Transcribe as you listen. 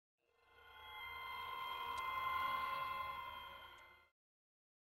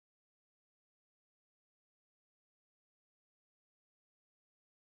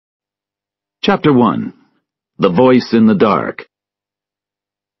Chapter 1. The Voice in the Dark.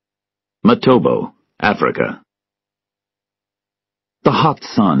 Matobo, Africa. The hot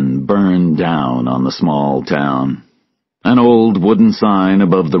sun burned down on the small town. An old wooden sign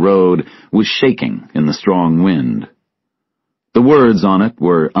above the road was shaking in the strong wind. The words on it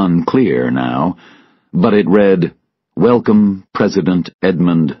were unclear now, but it read, "Welcome, President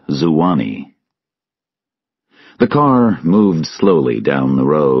Edmund Zhuani." The car moved slowly down the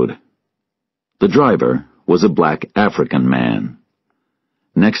road. The driver was a black African man.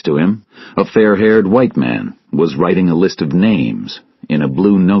 Next to him, a fair-haired white man was writing a list of names in a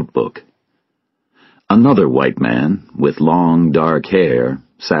blue notebook. Another white man with long dark hair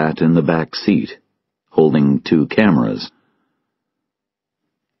sat in the back seat, holding 2 cameras.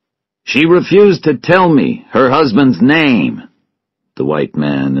 "She refused to tell me her husband's name," the white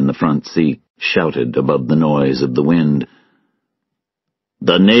man in the front seat shouted above the noise of the wind.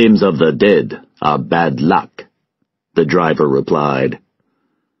 "The names of the dead are bad luck," the driver replied.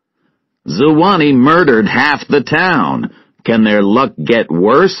 "Zhuani murdered half the town. Can their luck get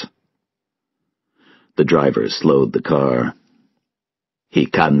worse?" The driver slowed the car. "He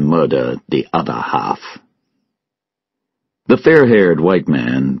can murder the other half." The fair-haired white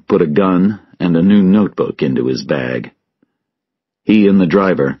man put a gun and a new notebook into his bag. He and the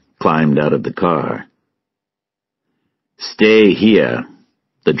driver climbed out of the car. "Stay here,"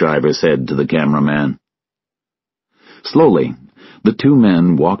 the driver said to the cameraman. Slowly, the 2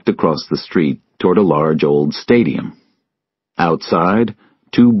 men walked across the street toward a large old stadium. Outside,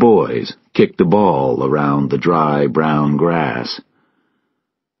 2 boys kicked a ball around the dry brown grass.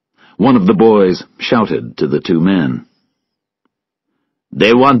 One of the boys shouted to the 2 men.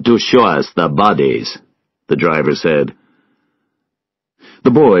 "They want to show us the bodies," the driver said. The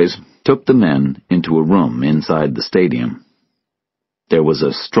boys took the men into a room inside the stadium. There was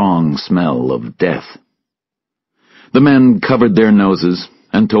a strong smell of death. The men covered their noses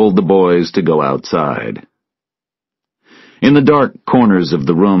and told the boys to go outside. In the dark corners of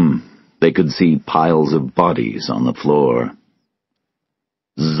the room, they could see piles of bodies on the floor.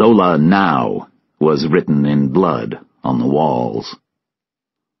 "Zola now" was written in blood on the walls.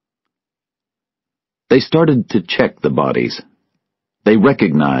 They started to check the bodies. They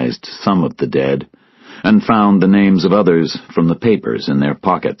recognized some of the dead and found the names of others from the papers in their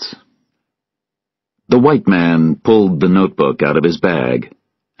pockets. The white man pulled the notebook out of his bag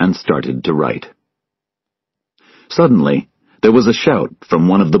and started to write. Suddenly, there was a shout from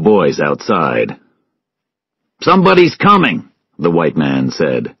one of the boys outside. "Somebody's coming," the white man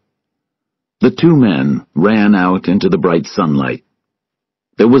said. The 2 men ran out into the bright sunlight.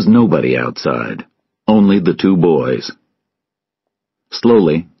 There was nobody outside, only the 2 boys.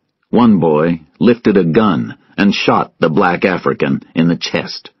 Slowly, one boy lifted a gun and shot the black African in the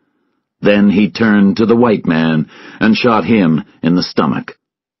chest. Then he turned to the white man and shot him in the stomach.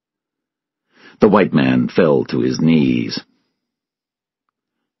 The white man fell to his knees.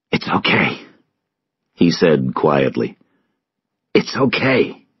 "It's okay," he said quietly. "It's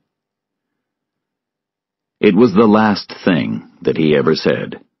okay." It was the last thing that he ever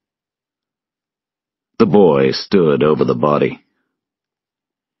said. The boy stood over the body.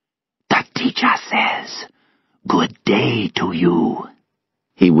 "The teacher says, 'Good day to you,'"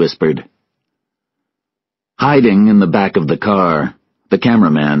 he whispered. Hiding in the back of the car, the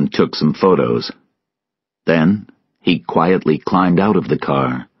cameraman took some photos. Then he quietly climbed out of the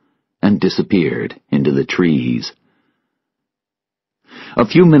car and disappeared into the trees. A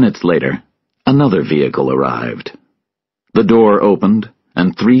few minutes later, another vehicle arrived. The door opened,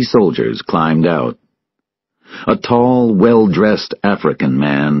 and 3 soldiers climbed out. A tall, well-dressed African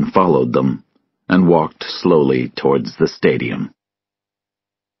man followed them and walked slowly towards the stadium.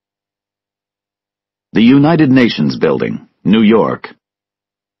 The United Nations Building, New York.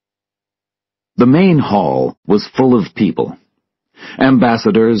 The main hall was full of people.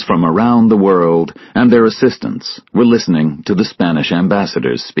 Ambassadors from around the world and their assistants were listening to the Spanish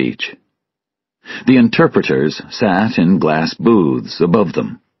ambassador's speech. The interpreters sat in glass booths above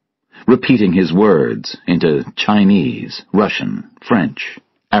them, repeating his words into Chinese, Russian, French,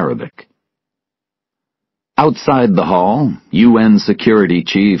 Arabic. Outside the hall, UN Security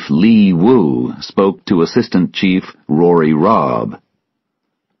Chief Li Wu spoke to Assistant Chief Rory Robb.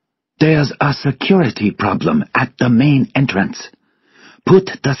 "There's a security problem at the main entrance.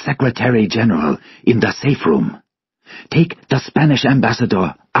 Put the Secretary General in the safe room. Take the Spanish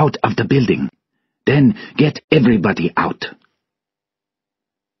ambassador out of the building. Then get everybody out."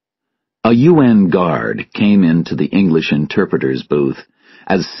 A UN guard came into the English interpreter's booth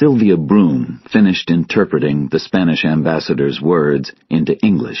as Sylvia Broom finished interpreting the Spanish ambassador's words into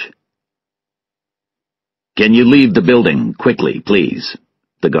English. "Can you leave the building, quickly, please?"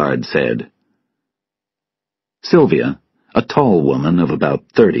 the guard said. Sylvia, a tall woman of about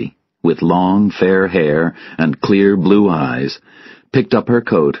 30, with long, fair hair and clear blue eyes, picked up her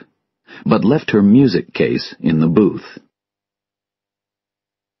coat, but left her music case in the booth.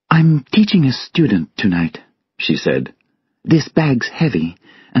 "I'm teaching a student tonight," she said. "This bag's heavy,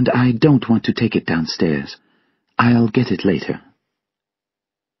 and I don't want to take it downstairs. I'll get it later."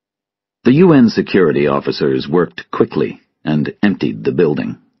 The UN security officers worked quickly and emptied the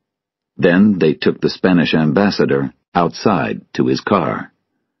building. Then they took the Spanish ambassador outside to his car.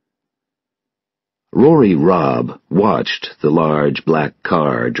 Rory Robb watched the large black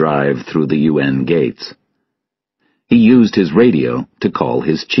car drive through the UN gates. He used his radio to call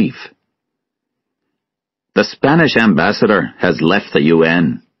his chief. "The Spanish ambassador has left the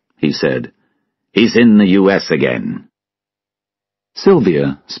UN," he said. "He's in the US again."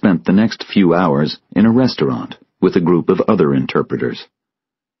 Sylvia spent the next few hours in a restaurant with a group of other interpreters.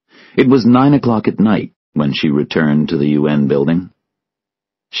 It was 9 o'clock at night when she returned to the UN building.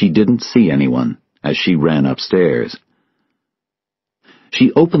 She didn't see anyone as she ran upstairs.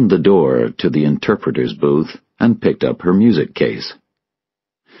 She opened the door to the interpreter's booth and picked up her music case.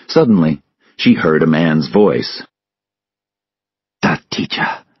 Suddenly, she heard a man's voice. "The teacher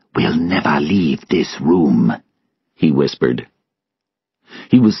will never leave this room," he whispered.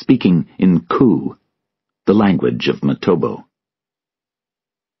 He was speaking in Ku, the language of Matobo.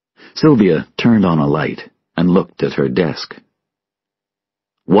 Sylvia turned on a light and looked at her desk.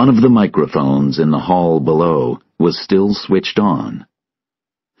 One of the microphones in the hall below was still switched on.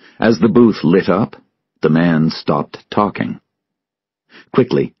 As the booth lit up, the man stopped talking.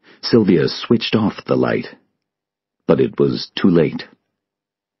 Quickly, Sylvia switched off the light, but it was too late.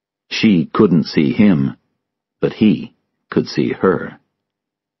 She couldn't see him, but he could see her.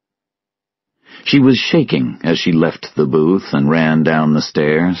 She was shaking as she left the booth and ran down the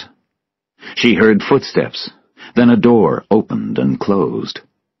stairs. She heard footsteps, then a door opened and closed.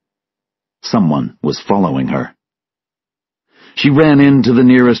 Someone was following her. She ran into the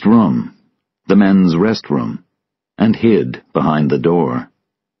nearest room, the men's restroom, and hid behind the door.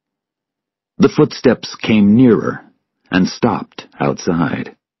 The footsteps came nearer and stopped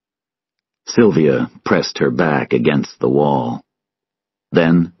outside. Sylvia pressed her back against the wall.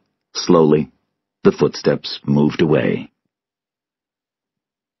 Then, slowly, the footsteps moved away.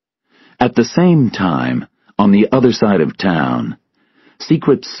 At the same time, on the other side of town,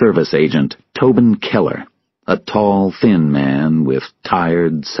 Secret Service agent Tobin Keller, a tall, thin man with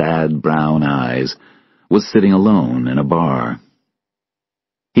tired, sad brown eyes, was sitting alone in a bar.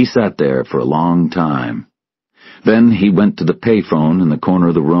 He sat there for a long time. Then he went to the payphone in the corner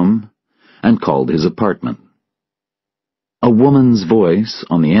of the room and called his apartment. A woman's voice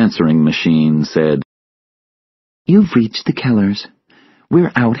on the answering machine said, "You've reached the Kellers.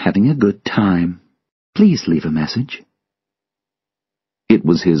 We're out having a good time. Please leave a message." It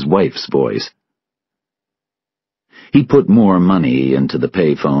was his wife's voice. He put more money into the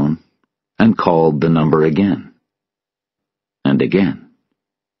payphone and called the number again. And again.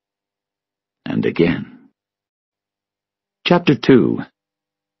 And again. Chapter 2.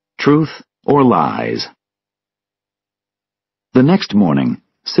 Truth or Lies? The next morning,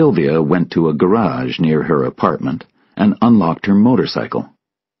 Sylvia went to a garage near her apartment and unlocked her motorcycle.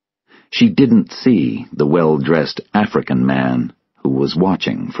 She didn't see the well-dressed African man who was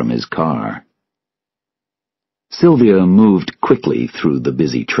watching from his car. Sylvia moved quickly through the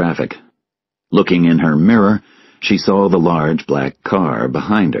busy traffic. Looking in her mirror, she saw the large black car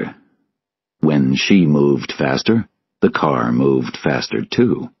behind her. When she moved faster, the car moved faster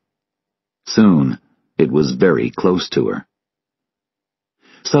too. Soon, it was very close to her.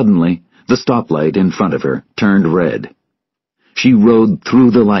 Suddenly, the stoplight in front of her turned red. She rode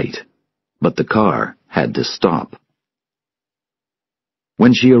through the light, but the car had to stop.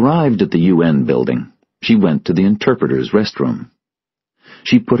 When she arrived at the UN building, she went to the interpreter's restroom.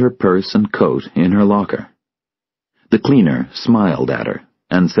 She put her purse and coat in her locker. The cleaner smiled at her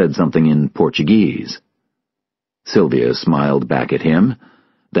and said something in Portuguese. Sylvia smiled back at him,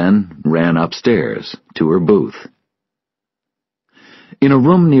 then ran upstairs to her booth. In a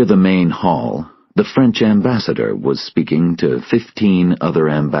room near the main hall, the French ambassador was speaking to 15 other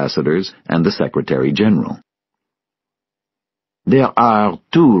ambassadors and the Secretary-General. "There are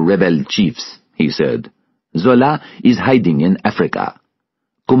 2 rebel chiefs," he said. "Zola is hiding in Africa.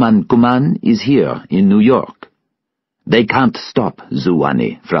 Kuman is here in New York. They can't stop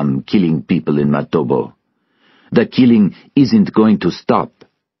Zouane from killing people in Matobo. The killing isn't going to stop.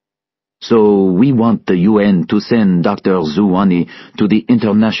 So we want the UN to send Dr. Zouane to the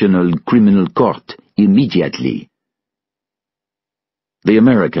International Criminal Court immediately." The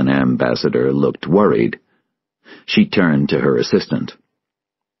American ambassador looked worried. She turned to her assistant.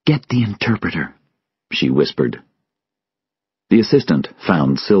 "Get the interpreter," she whispered. The assistant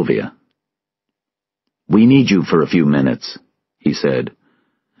found Sylvia. "We need you for a few minutes," he said,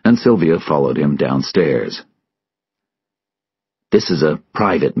 and Sylvia followed him downstairs. "This is a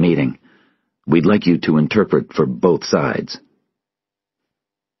private meeting. We'd like you to interpret for both sides."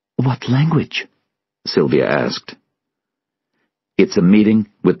 "What language?" Sylvia asked. "It's a meeting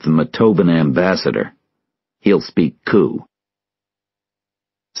with the Matoban ambassador. He'll speak Ku."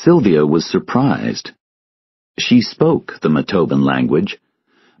 Sylvia was surprised. She spoke the Matoban language,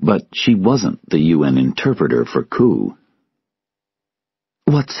 but she wasn't the UN interpreter for Ku.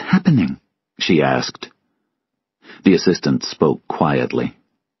 "What's happening?" she asked. The assistant spoke quietly.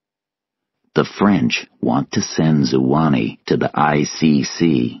 "The French want to send Zuwani to the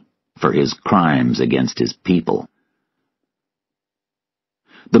ICC for his crimes against his people."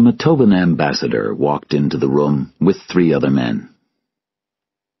 The Matoban ambassador walked into the room with 3 other men.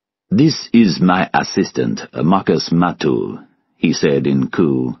 "This is my assistant, Marcus Matu," he said in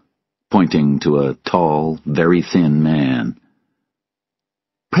Ku, pointing to a tall, very thin man.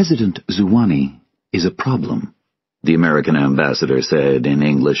 "President Zuwani is a problem," the American ambassador said in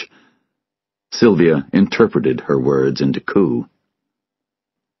English. Sylvia interpreted her words into Ku.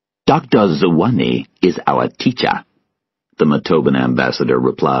 "Dr. Zuwani is our teacher," the Matoban ambassador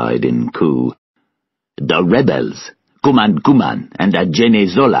replied in Ku. "The rebels, Kuman and Ajene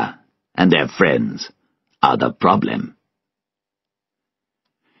Zola, and their friends, are the problem."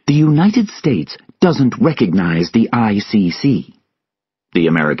 "The United States doesn't recognize the ICC," the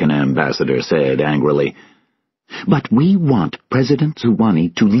American ambassador said angrily. "But we want President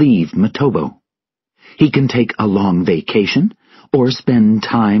Zuwani to leave Matobo. He can take a long vacation or spend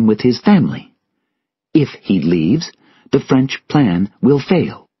time with his family. If he leaves, the French plan will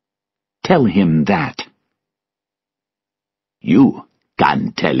fail. Tell him that." "You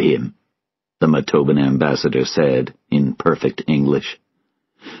can tell him," the Matoban ambassador said in perfect English.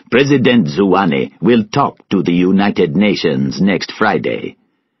 "President Zuwani will talk to the United Nations next Friday.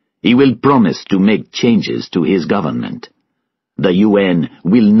 He will promise to make changes to his government. The UN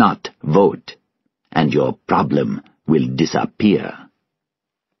will not vote, and your problem will disappear."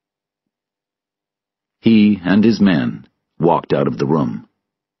 He and his men walked out of the room.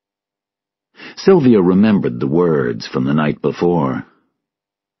 Sylvia remembered the words from the night before.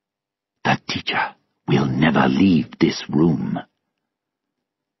 "The teacher will never leave this room."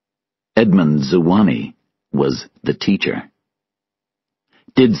 Edmund Zuwani was the teacher.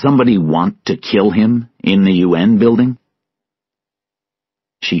 Did somebody want to kill him in the UN building?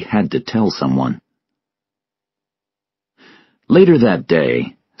 She had to tell someone. Later that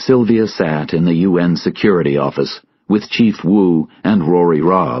day, Sylvia sat in the UN security office with Chief Wu and Rory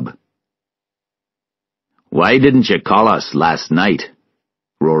Robb. "Why didn't you call us last night?"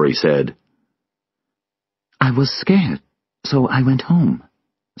 Rory said. "I was scared, so I went home,"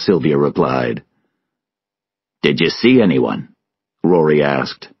 Sylvia replied. "Did you see anyone?" Rory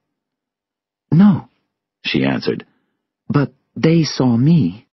asked. "No," she answered. "But they saw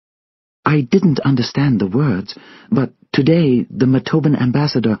me. I didn't understand the words, but today the Matoban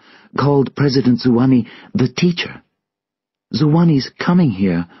ambassador called President Zuwani the teacher. Zuwani's coming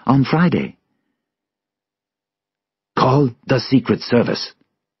here on Friday." "Call the Secret Service,"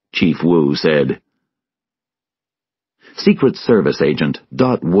 Chief Wu said. Secret Service agent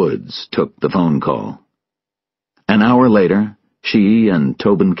Dot Woods took the phone call. An hour later, she and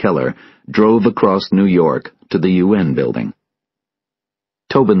Tobin Keller drove across New York to the UN building.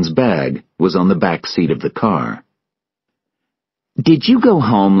 Tobin's bag was on the back seat of the car. "Did you go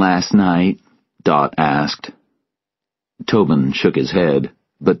home last night?" Dot asked. Tobin shook his head,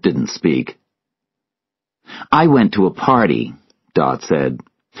 but didn't speak. "I went to a party," Dot said.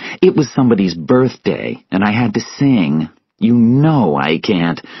 "It was somebody's birthday, and I had to sing. You know I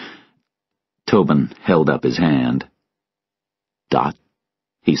can't." Tobin held up his hand. "Dot,"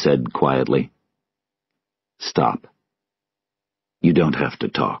 he said quietly. "Stop. You don't have to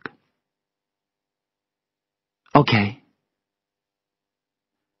talk." "Okay."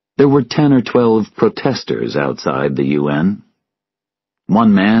 There were 10 or 12 protesters outside the UN.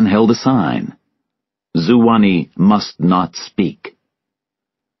 One man held a sign. "Zuwani must not speak."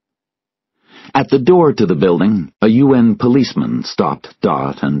 At the door to the building, a UN policeman stopped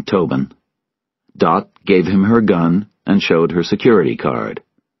Dot and Tobin. Dot gave him her gun and showed her security card.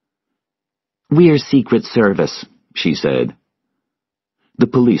 "We're Secret Service," she said. The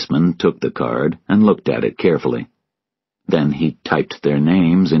policeman took the card and looked at it carefully. Then he typed their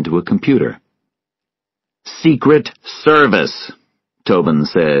names into a computer. Secret Service, Tobin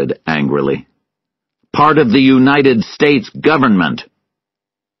said angrily. Part of the United States government.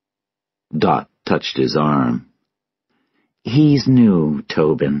 Dot touched his arm. He's new,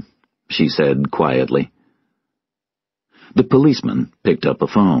 Tobin, she said quietly. The policeman picked up a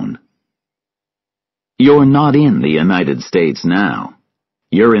phone. You're not in the United States now.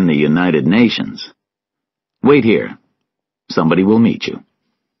 You're in the United Nations. Wait here. Somebody will meet you.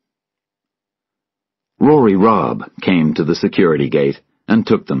 Rory Robb came to the security gate and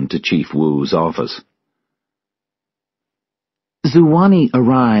took them to Chief Wu's office. Zuwani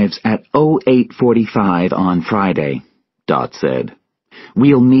arrives at 08:45 on Friday, Dot said.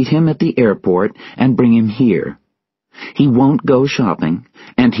 We'll meet him at the airport and bring him here. He won't go shopping,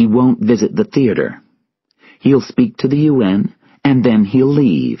 and he won't visit the theater. He'll speak to the UN, and then he'll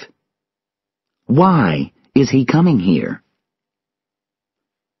leave. Why is he coming here?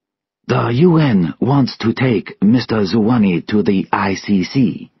 The UN wants to take Mr. Zuwani to the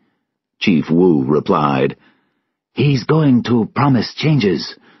ICC, Chief Wu replied. He's going to promise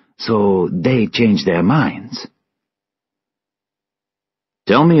changes, so they change their minds.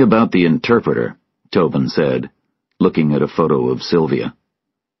 Tell me about the interpreter, Tobin said, looking at a photo of Sylvia.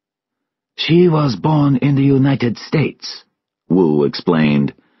 She was born in the United States, Wu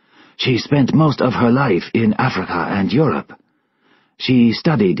explained. She spent most of her life in Africa and Europe. She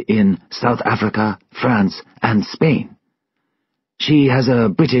studied in South Africa, France, and Spain. She has a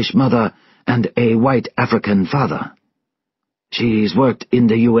British mother and a white African father. She's worked in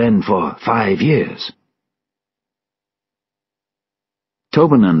the UN for 5 years.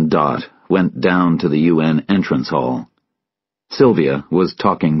 Tobin and Dot went down to the UN entrance hall. Sylvia was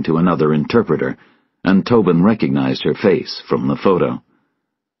talking to another interpreter, and Tobin recognized her face from the photo.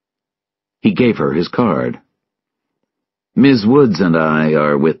 He gave her his card. Ms. Woods and I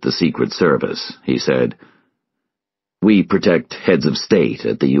are with the Secret Service, he said. We protect heads of state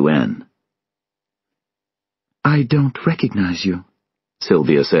at the UN. I don't recognize you,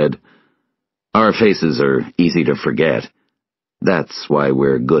 Sylvia said. Our faces are easy to forget. That's why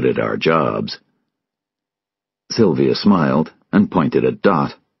we're good at our jobs. Sylvia smiled and pointed at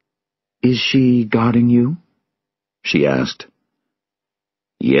Dot. Is she guarding you? She asked.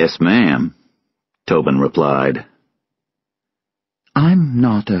 Yes, ma'am, Tobin replied. I'm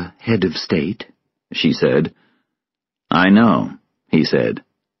not a head of state, she said. I know, he said.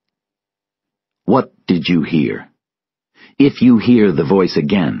 What did you hear? If you hear the voice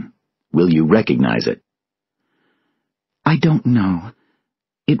again, will you recognize it? I don't know.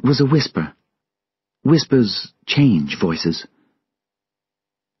 It was a whisper. Whispers change voices.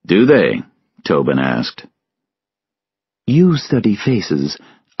 Do they? Tobin asked. You study faces,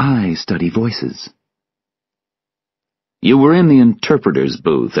 I study voices. You were in the interpreter's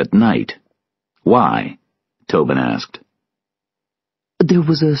booth at night. Why? Tobin asked. There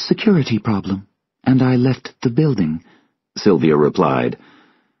was a security problem, and I left the building, Sylvia replied.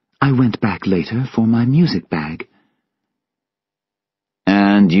 I went back later for my music bag.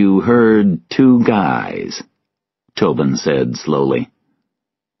 And you heard 2 guys, Tobin said slowly.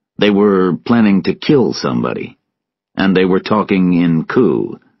 They were planning to kill somebody, and they were talking in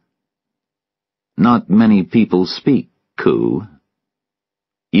Ku. Not many people speak Ku.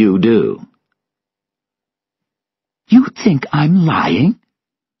 You do. You think I'm lying?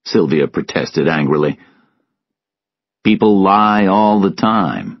 Sylvia protested angrily. People lie all the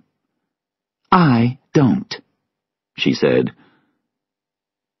time. I don't, she said.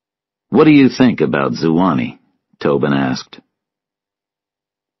 What do you think about Zuwani? Tobin asked.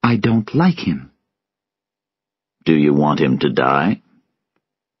 I don't like him. Do you want him to die?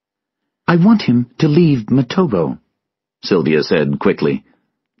 I want him to leave Matobo, Sylvia said quickly.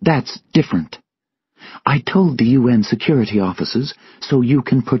 That's different. I told the UN security officers so you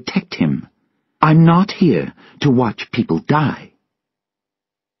can protect him. I'm not here to watch people die.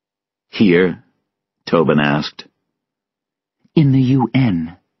 Here? Tobin asked. In the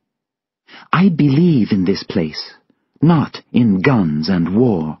UN. I believe in this place, not in guns and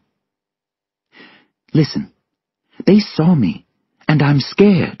war. Listen, they saw me, and I'm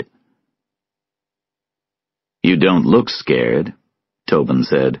scared. You don't look scared, Tobin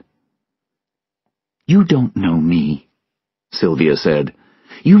said. You don't know me, Sylvia said.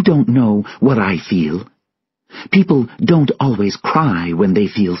 You don't know what I feel. People don't always cry when they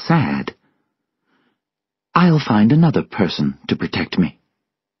feel sad. I'll find another person to protect me.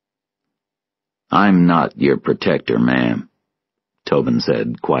 I'm not your protector, ma'am, Tobin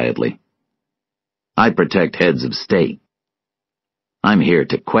said quietly. I protect heads of state. I'm here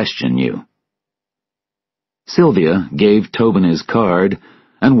to question you. Sylvia gave Tobin his card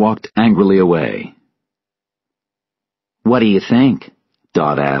and walked angrily away. "What do you think?"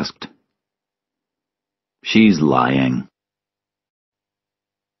 Dot asked. "She's lying."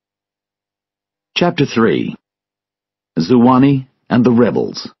 Chapter 3. Zuwani and the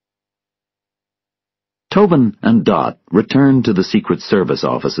Rebels. Tobin and Dot returned to the Secret Service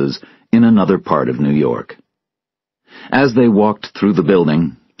offices in another part of New York. As they walked through the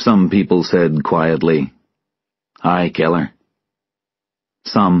building, some people said quietly, "Hi, Keller."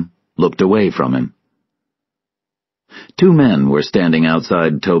 Some looked away from him. Two men were standing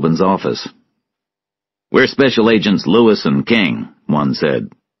outside Tobin's office. "We're Special Agents Lewis and King," one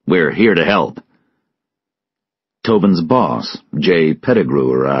said. "We're here to help." Tobin's boss, Jay Pettigrew,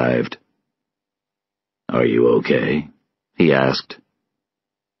 arrived. "Are you okay?" he asked.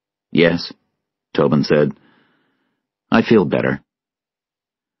 "Yes," Tobin said. "I feel better."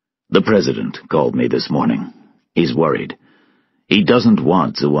 "The president called me this morning. He's worried. He doesn't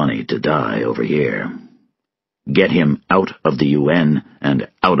want Zuwani to die over here. Get him out of the UN and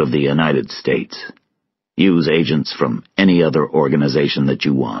out of the United States. Use agents from any other organization that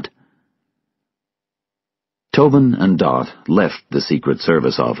you want." Tobin and Dot left the Secret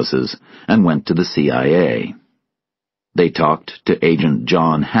Service offices and went to the CIA. They talked to Agent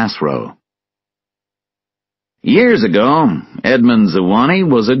John Hasrow. "Years ago, Edmund Zuwani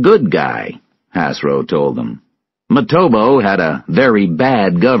was a good guy," Hasrow told them. "Matobo had a very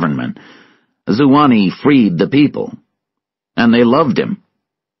bad government. Zuwani freed the people, and they loved him.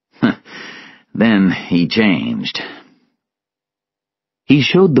 Then he changed." He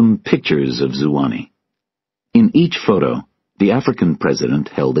showed them pictures of Zuwani. In each photo, the African president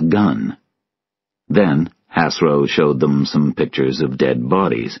held a gun. Then Hasrow showed them some pictures of dead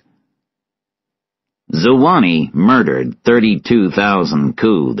bodies. "Zuwani murdered 32,000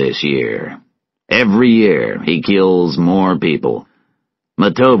 Ku this year. Every year he kills more people.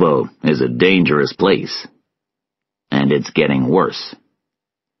 Matobo is a dangerous place. And it's getting worse."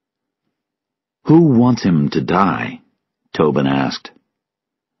 "Who wants him to die?" Tobin asked.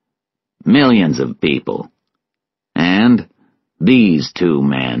 "Millions of people. And these two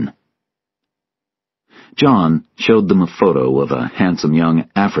men." John showed them a photo of a handsome young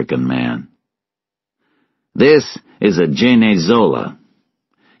African man. "This is a Gene Zola.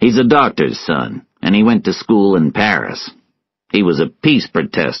 He's a doctor's son, and he went to school in Paris. He was a peace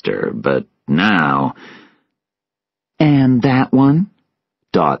protester, but now—" "And that one?"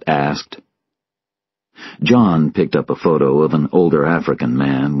 Dot asked. John picked up a photo of an older African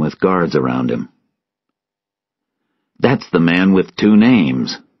man with guards around him. "That's the man with two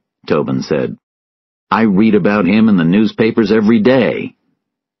names," Tobin said. "I read about him in the newspapers every day."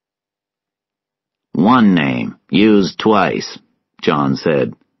 "One name, used twice," John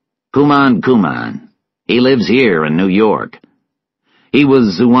said. "Kuman Kuman. He lives here in New York. He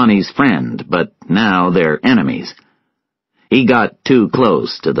was Zuwani's friend, but now they're enemies. He got too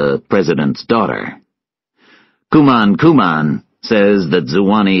close to the president's daughter. Kuman Kuman says that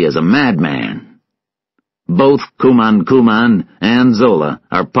Zuwani is a madman. Both Kuman Kuman and Zola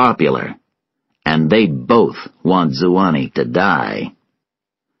are popular, and they both want Zuwani to die."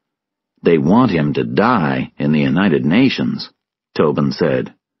 "They want him to die in the United Nations," Tobin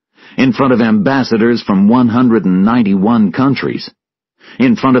said, "in front of ambassadors from 191 countries,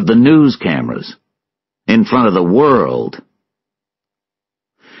 in front of the news cameras, in front of the world."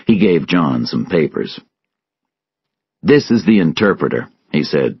 He gave John some papers. "This is the interpreter," he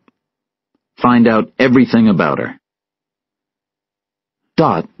said. "Find out everything about her."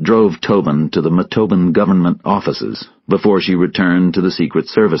 Dot drove Tobin to the Matoban government offices before she returned to the Secret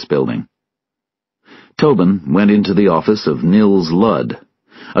Service building. Tobin went into the office of Nils Ludd,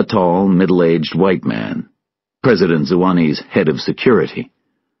 a tall, middle-aged white man, President Zuwani's head of security.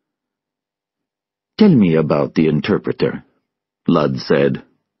 "Tell me about the interpreter," Ludd said.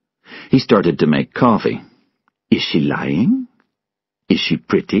 He started to make coffee. "Is she lying? Is she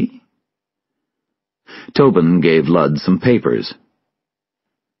pretty?" Tobin gave Ludd some papers.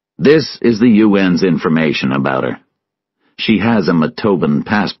 "This is the UN's information about her. She has a Matoban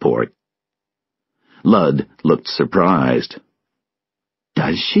passport." Ludd looked surprised.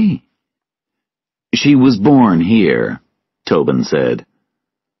 "Does she?" "She was born here," Tobin said.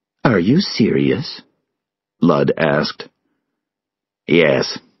 "Are you serious?" Ludd asked.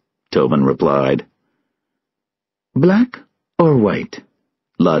 "Yes," Tobin replied. "Black or white?"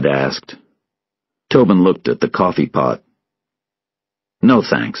 Ludd asked. Tobin looked at the coffee pot. "No,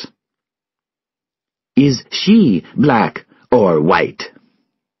 thanks." "Is she black or white?"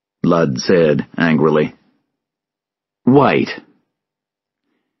 Ludd said angrily. "White."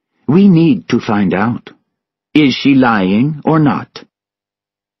 "We need to find out. Is she lying or not?"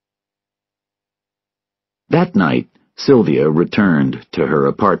 That night, Sylvia returned to her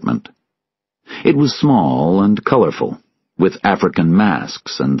apartment. It was small and colorful, with African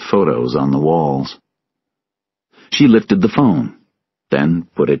masks and photos on the walls. She lifted the phone, then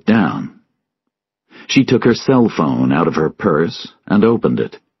put it down. She took her cell phone out of her purse and opened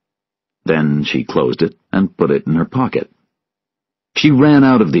it. Then she closed it and put it in her pocket. She ran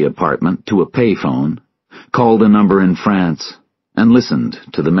out of the apartment to a payphone, called a number in France, and listened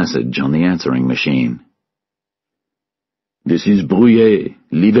to the message on the answering machine. "This is Brouillet.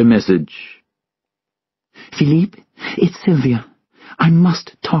 Leave a message." "Philippe, it's Sylvia. I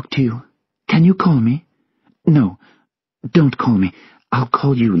must talk to you. Can you call me?" "No, don't call me. I'll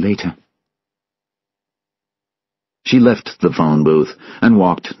call you later." She left the phone booth and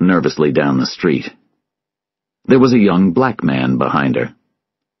walked nervously down the street. There was a young black man behind her.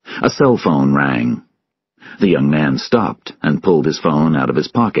 A cell phone rang. The young man stopped and pulled his phone out of his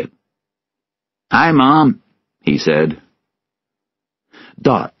pocket. "Hi, Mom," he said.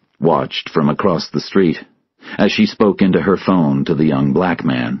 Dot watched from across the street as she spoke into her phone to the young black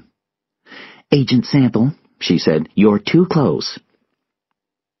man. "Agent Sample," she said, "you're too close."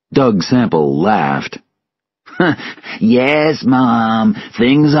 Doug Sample laughed. "Yes, Mom,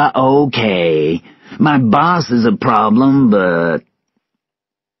 things are okay. My boss is a problem, but—"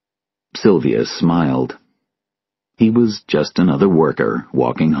 Sylvia smiled. He was just another worker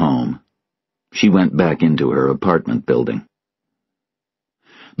walking home. She went back into her apartment building.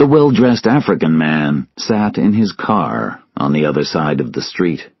 The well-dressed African man sat in his car on the other side of the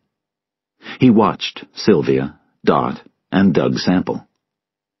street. He watched Sylvia, Dot, and Doug Sample.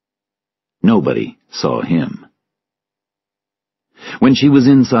 Nobody saw him. When she was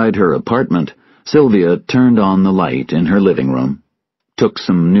inside her apartment, Sylvia turned on the light in her living room, took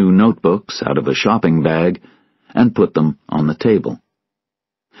some new notebooks out of a shopping bag, and put them on the table.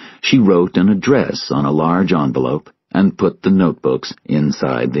 She wrote an address on a large envelope and put the notebooks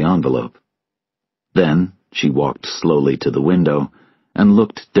inside the envelope. Then she walked slowly to the window and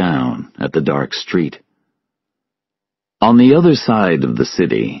looked down at the dark street. On the other side of the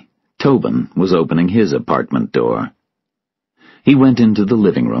city, Tobin was opening his apartment door. He went into the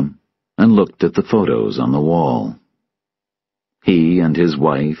living room and looked at the photos on the wall. He and his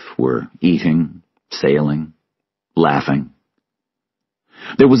wife were eating, sailing, laughing.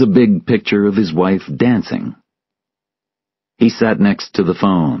 There was a big picture of his wife dancing. He sat next to the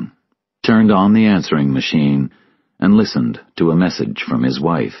phone, turned on the answering machine, and listened to a message from his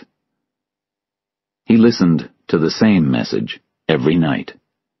wife. He listened to the same message every night.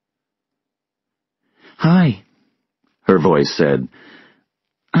 "Hi," her voice said.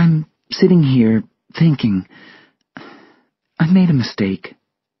 "I'm sitting here thinking. I made a mistake.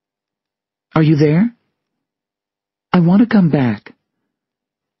 Are you there? I want to come back.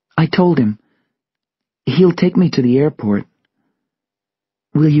 I told him. He'll take me to the airport.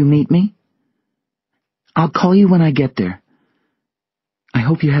 Will you meet me? I'll call you when I get there. I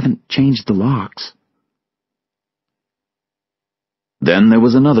hope you haven't changed the locks." Then there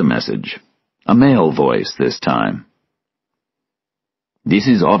was another message, a male voice this time. "This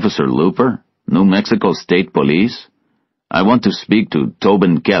is Officer Looper, New Mexico State Police. I want to speak to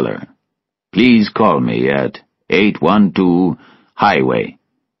Tobin Keller. Please call me at 812 Highway.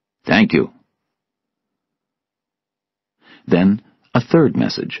 Thank you." Then a third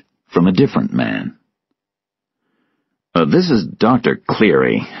message from a different man. "This is Dr.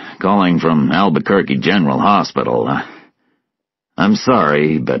 Cleary, calling from Albuquerque General Hospital. I'm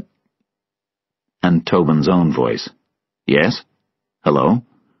sorry, but—" And Tobin's own voice. "Yes? Hello?"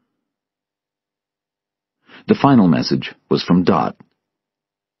 The final message was from Dot.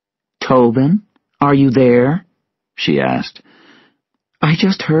 "Tobin, are you there?" she asked. "I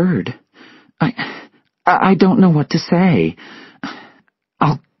just heard. I don't know what to say.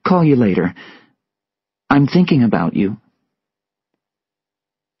 I'll call you later. I'm thinking about you."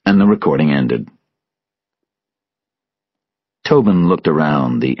 And the recording ended. Tobin looked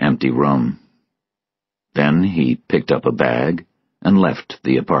around the empty room. Then he picked up a bag and left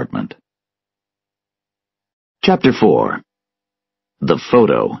the apartment. Chapter 4. The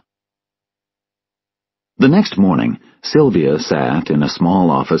Photo. The next morning, Sylvia sat in a small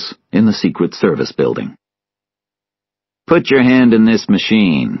office in the Secret Service building. "Put your hand in this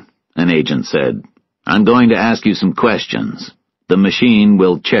machine," an agent said. "I'm going to ask you some questions. The machine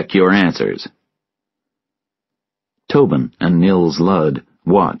will check your answers." Tobin and Nils Ludd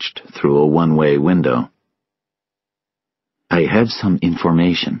watched through a one-way window. "I have some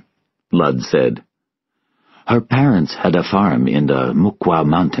information," Ludd said. "Her parents had a farm in the Mukwa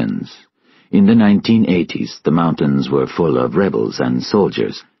Mountains. In the 1980s, the mountains were full of rebels and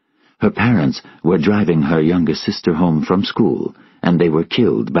soldiers. Her parents were driving her younger sister home from school, and they were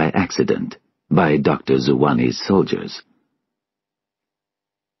killed by accident by Dr. Zuwani's soldiers.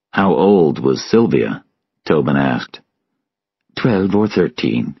 How old was Sylvia? Tobin asked. 12 or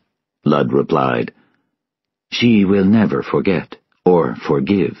 13, Ludd replied. She will never forget or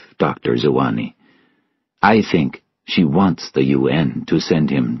forgive Dr. Zuwani. I think she wants the UN to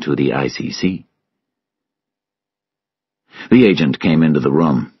send him to the ICC. The agent came into the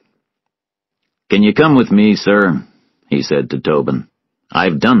room. "Can you come with me, sir?" he said to Tobin.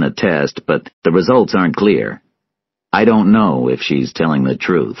 "I've done the test, but the results aren't clear. I don't know if she's telling the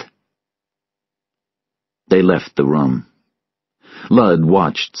truth." They left the room. Ludd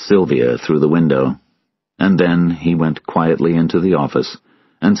watched Sylvia through the window, and then he went quietly into the office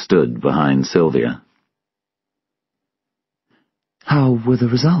and stood behind Sylvia. "How were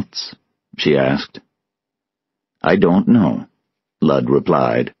the results?" she asked. "I don't know," Ludd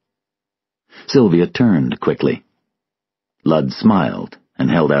replied. Sylvia turned quickly. Ludd smiled and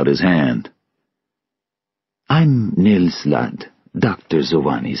held out his hand. "I'm Nils Ludd, Dr.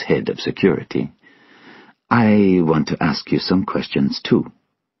 Zuwani's head of security. I want to ask you some questions, too."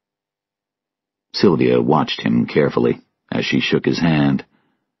 Sylvia watched him carefully as she shook his hand.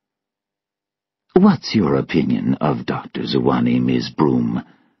 "What's your opinion of Dr. Zuwani, Ms. Broom?"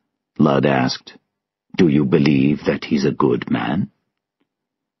 Ludd asked. "Do you believe that he's a good man?"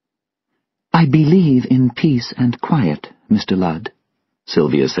 "I believe in peace and quiet, Mr. Ludd,"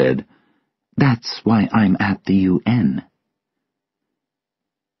 Sylvia said. "That's why I'm at the UN."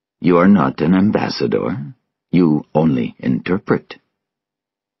 "You're not an ambassador. You only interpret."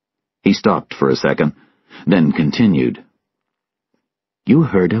 He stopped for a second, then continued. "You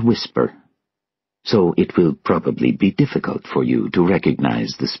heard a whisper, so it will probably be difficult for you to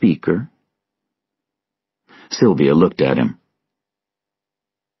recognize the speaker." Sylvia looked at him.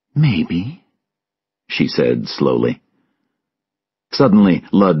 "Maybe," she said slowly. Suddenly,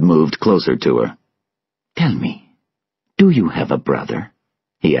 Ludd moved closer to her. "Tell me, do you have a brother?"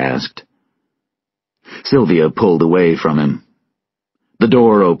 he asked. Sylvia pulled away from him. The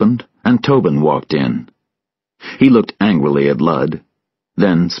door opened, and Tobin walked in. He looked angrily at Ludd,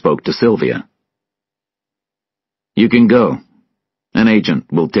 then spoke to Sylvia. "You can go. An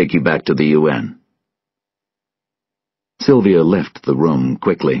agent will take you back to the UN." Sylvia left the room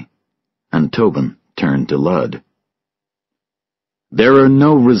quickly, and Tobin turned to Ludd. "There are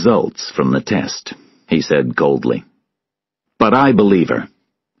no results from the test," he said coldly. "But I believe her.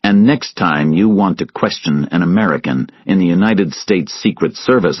 And next time you want to question an American in the United States Secret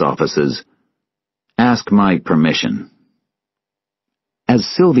Service offices, ask my permission." As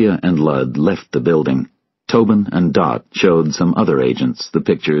Sylvia and Ludd left the building, Tobin and Dot showed some other agents the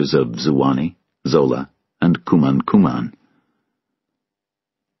pictures of Zuwani, Zola, and Kuman.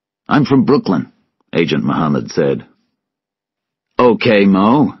 "I'm from Brooklyn," Agent Muhammad said. "Okay,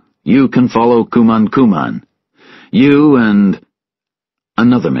 Mo, you can follow Kuman. You and—"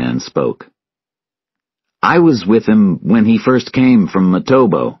 Another man spoke. "I was with him when he first came from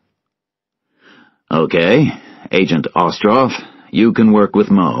Matobo." "Okay, Agent Ostroff, you can work with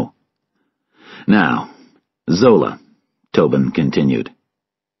Mo." "Now, Zola," Tobin continued.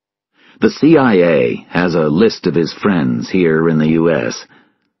 "The CIA has a list of his friends here in the U.S.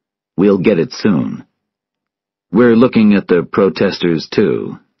 We'll get it soon. We're looking at the protesters,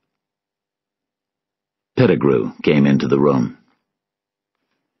 too." Pettigrew came into the room.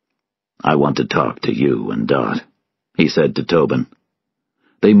 "I want to talk to you and Dot," he said to Tobin.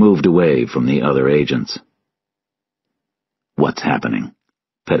 They moved away from the other agents. "What's happening?"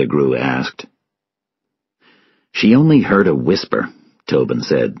 Pettigrew asked. "She only heard a whisper," Tobin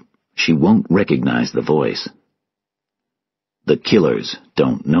said. "She won't recognize the voice." "The killers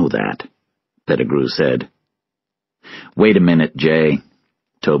don't know that," Pettigrew said. "Wait a minute, Jay,"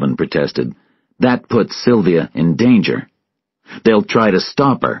 Tobin protested. "That puts Sylvia in danger. They'll try to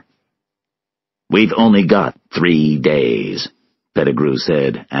stop her." "We've only got 3 days," Pettigrew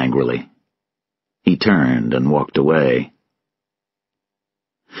said angrily. He turned and walked away.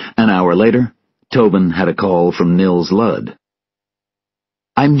 An hour later, Tobin had a call from Nils Ludd.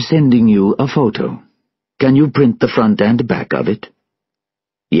 "I'm sending you a photo. Can you print the front and back of it?"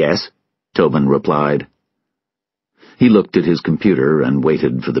 "Yes," Tobin replied. He looked at his computer and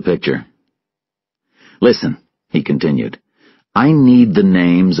waited for the picture. "Listen," he continued. "I need the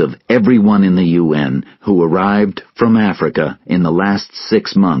names of everyone in the UN who arrived from Africa in the last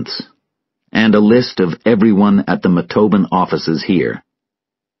 6 months, and a list of everyone at the Matoban offices here."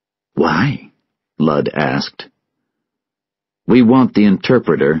 "Why?" Ludd asked. "We want the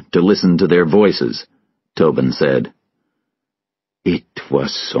interpreter to listen to their voices," Tobin said. It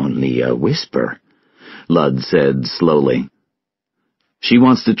was only a whisper, Ludd said slowly. She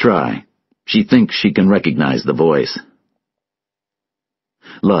wants to try. She thinks she can recognize the voice.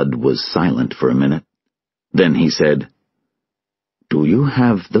 Ludd was silent for a minute. Then he said, Do you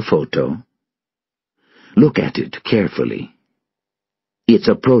have the photo? Look at it carefully. It's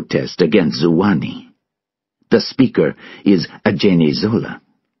a protest against Zuwani. The speaker is Ajeni Zola.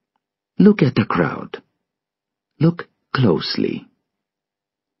 Look at the crowd. Look closely.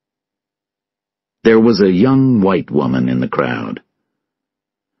 There was a young white woman in the crowd.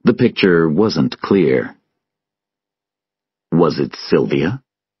 The picture wasn't clear. Was it Sylvia?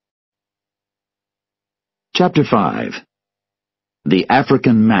 Chapter 5. The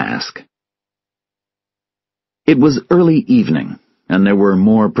African Mask. It was early evening, and there were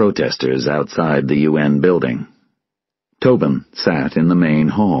more protesters outside the UN building. Tobin sat in the main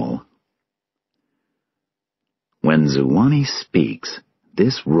hall. When Zuwani speaks,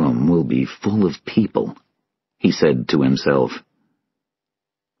 this room will be full of people, he said to himself.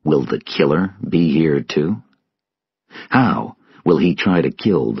 Will the killer be here too? How will he try to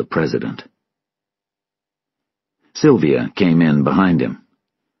kill the president? Sylvia came in behind him.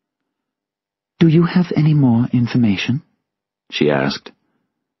 Do you have any more information? She asked.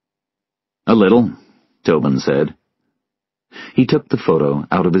 A little, Tobin said. He took the photo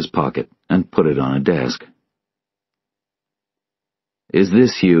out of his pocket and put it on a desk. Is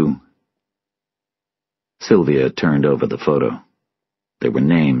this you? Sylvia turned over the photo. There were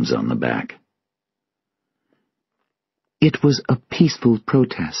names on the back. It was a peaceful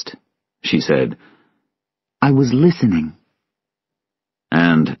protest, she said. I was listening.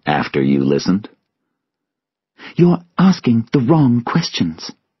 And after you listened? You're asking the wrong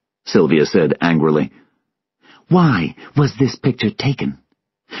questions, Sylvia said angrily. Why was this picture taken?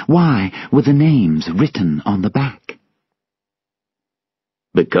 Why were the names written on the back?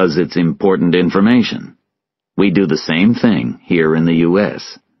 Because it's important information. We do the same thing here in the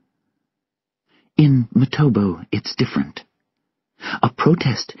U.S. In Matobo, it's different. A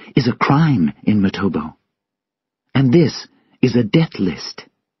protest is a crime in Matobo. And this is a death list.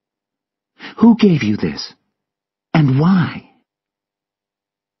 Who gave you this? And why?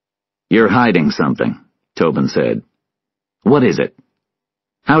 You're hiding something, Tobin said. What is it?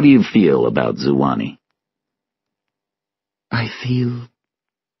 How do you feel about Zuwani? I feel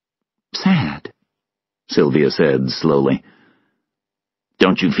sad, Sylvia said slowly.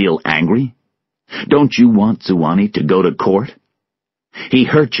 Don't you feel angry? Don't you want Zuwani to go to court? He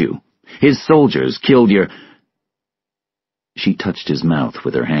hurt you. His soldiers killed your... She touched his mouth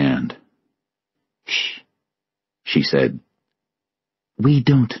with her hand. Shh, she said. We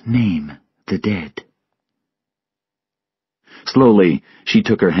don't name the dead. Slowly, she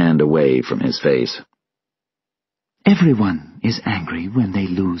took her hand away from his face. Everyone is angry when they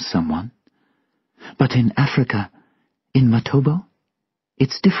lose someone. But in Africa, in Matobo,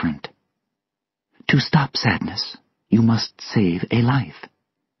 it's different. To stop sadness, you must save a life.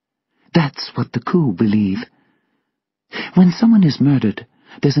 That's what the coup believe. When someone is murdered,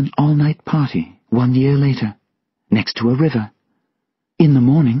 there's an all-night party 1 year later, next to a river. In the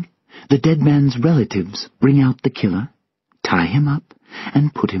morning, the dead man's relatives bring out the killer, tie him up,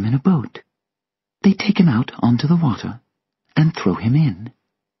 and put him in a boat. They take him out onto the water and throw him in.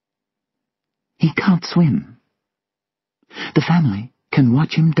 He can't swim. The family can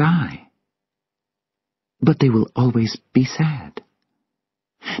watch him die. But they will always be sad.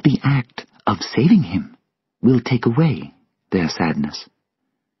 The act of saving him will take away their sadness.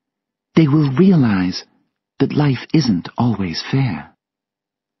 They will realize that life isn't always fair.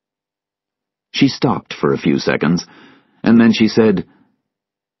 She stopped for a few seconds, and then she said,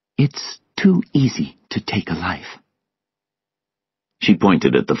 It's too easy to take a life. She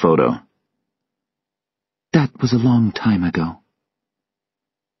pointed at the photo. That was a long time ago.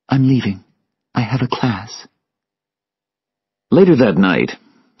 I'm leaving. I have a class. Later that night,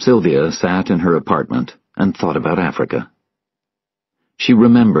 Sylvia sat in her apartment and thought about Africa. She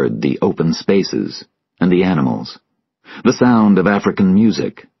remembered the open spaces and the animals, the sound of African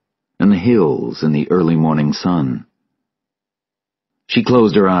music, and the hills in the early morning sun. She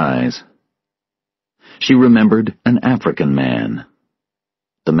closed her eyes. She remembered an African man,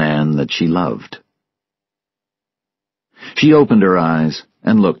 the man that she loved. She opened her eyes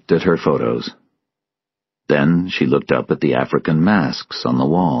and looked at her photos. Then she looked up at the African masks on the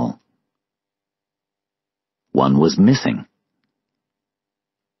wall. One was missing.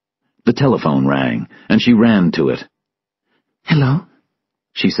 The telephone rang, and she ran to it. Hello?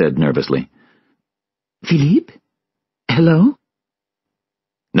 She said nervously. Philippe? Hello?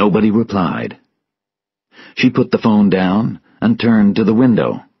 Nobody replied. She put the phone down and turned to the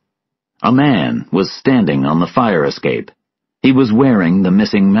window. A man was standing on the fire escape. He was wearing the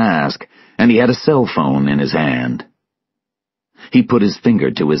missing mask, and he had a cell phone in his hand. He put his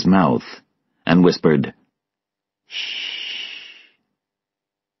finger to his mouth and whispered, "Shh."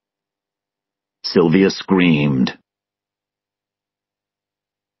 Sylvia screamed.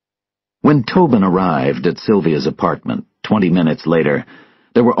 When Tobin arrived at Sylvia's apartment 20 minutes later,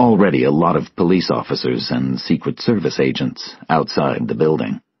 there were already a lot of police officers and Secret Service agents outside the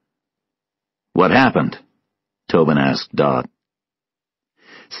building. "What happened?" Tobin asked Dot.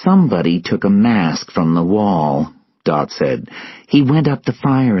 "Somebody took a mask from the wall," Dot said. "He went up the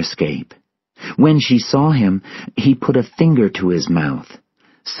fire escape. When she saw him, he put a finger to his mouth.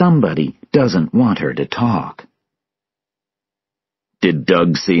 Somebody doesn't want her to talk." "Did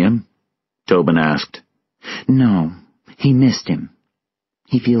Doug see him?" Tobin asked. "No, he missed him.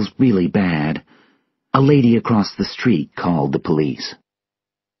 He feels really bad. A lady across the street called the police."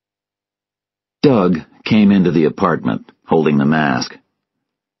 Doug came into the apartment, holding the mask.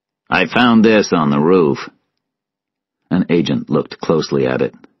 "I found this on the roof." An agent looked closely at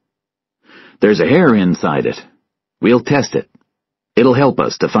it. "There's a hair inside it. We'll test it. It'll help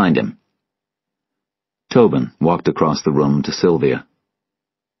us to find him." Tobin walked across the room to Sylvia.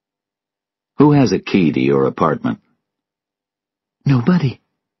 "Who has a key to your apartment?" "Nobody."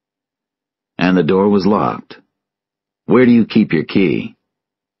 "And the door was locked. Where do you keep your key?"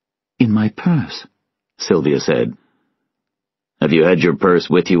 "In my purse," Sylvia said. "Have you had your purse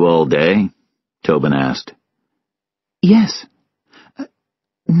with you all day?" Tobin asked. "Yes.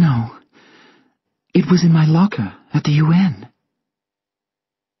 No. It was in my locker at the UN."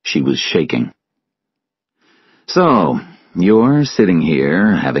 She was shaking. "So, you're sitting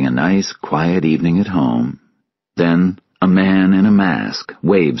here having a nice, quiet evening at home. Then a man in a mask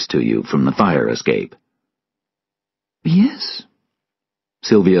waves to you from the fire escape." "Yes."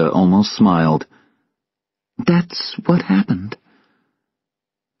 Sylvia almost smiled. "That's what happened."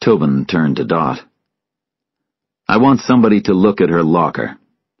 Tobin turned to Dot. "I want somebody to look at her locker.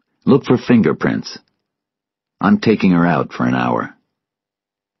 Look for fingerprints. I'm taking her out for an hour."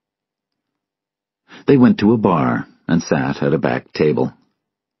 They went to a bar and sat at a back table.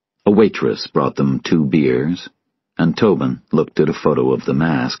 A waitress brought them 2 beers, and Tobin looked at a photo of the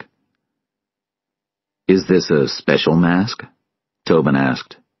mask. "Is this a special mask?" Tobin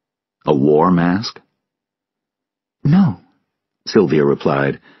asked. "A war mask?" "No," Sylvia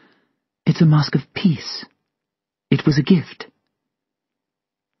replied. "It's a mask of peace. It was a gift."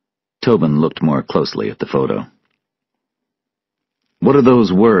 Tobin looked more closely at the photo. "What are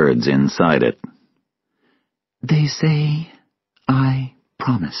those words inside it?" "They say, 'I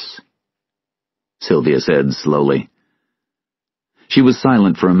promise,'" Sylvia said slowly. She was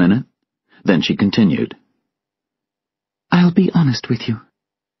silent for a minute, then she continued. "I'll be honest with you.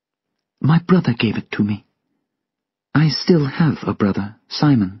 My brother gave it to me. I still have a brother,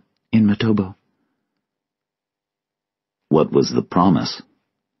 Simon, in Matobo." "What was the promise?"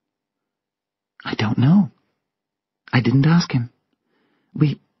 "I don't know. I didn't ask him.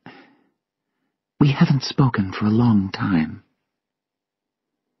 We haven't spoken for a long time."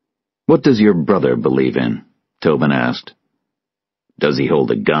 "What does your brother believe in?" Tobin asked. "Does he hold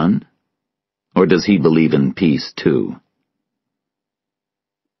a gun? Or does he believe in peace, too?"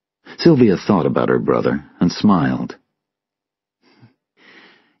 Sylvia thought about her brother and smiled.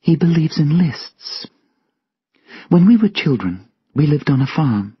 "He believes in lists. When we were children, we lived on a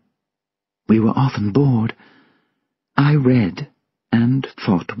farm. We were often bored. I read and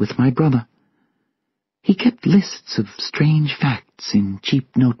fought with my brother. He kept lists of strange facts in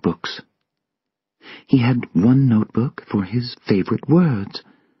cheap notebooks. He had one notebook for his favorite words.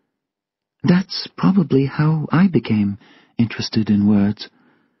 That's probably how I became interested in words."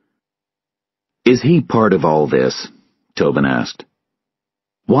 "Is he part of all this?" Tobin asked.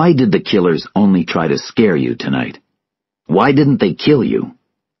 "Why did the killers only try to scare you tonight? Why didn't they kill you?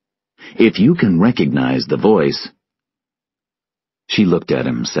 If you can recognize the voice—" She looked at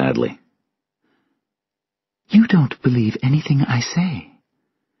him sadly. "You don't believe anything I say.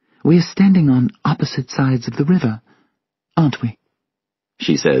 We're standing on opposite sides of the river, aren't we?"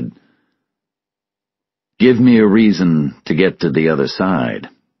 she said. "Give me a reason to get to the other side,"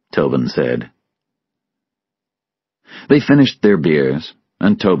 Tobin said. They finished their beers,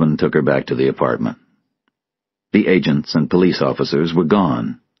 and Tobin took her back to the apartment. The agents and police officers were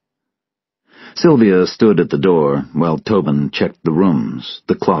gone. Sylvia stood at the door while Tobin checked the rooms,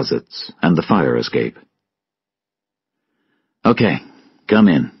 the closets, and the fire escape. "Okay, come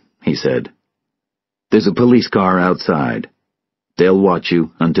in," he said. "There's a police car outside. They'll watch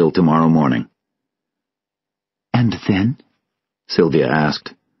you until tomorrow morning." "And then?" Sylvia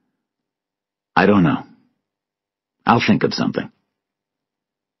asked. I don't know. I'll think of something.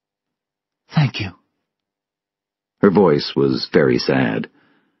 Thank you. Her voice was very sad.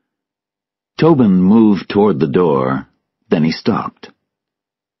 Tobin moved toward the door, then he stopped.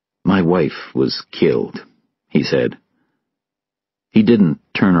 My wife was killed, he said. He didn't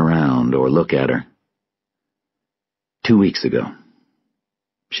turn around or look at her. 2 weeks ago.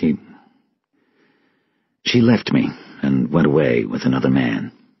 She left me and went away with another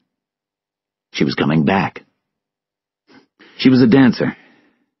man. She was coming back. She was a dancer.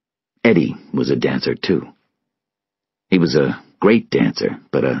 Eddie was a dancer, too. He was a great dancer,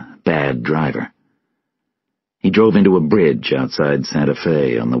 but a bad driver. He drove into a bridge outside Santa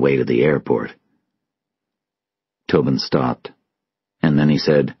Fe on the way to the airport. Tobin stopped, and then he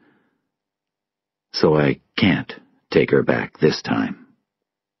said, So I can't take her back this time.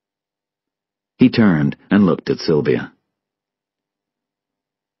 He turned and looked at Sylvia.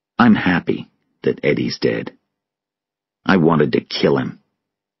 I'm happy that Eddie's dead. I wanted to kill him.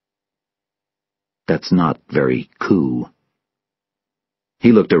 That's not very cool.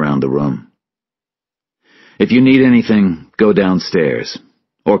 He looked around the room. If you need anything, go downstairs,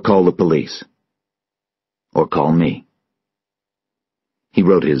 or call the police, or call me. He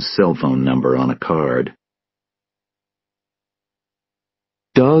wrote his cell phone number on a card.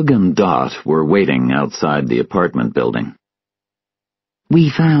 Doug and Dot were waiting outside the apartment building. We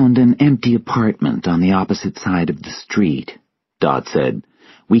found an empty apartment on the opposite side of the street, Dot said.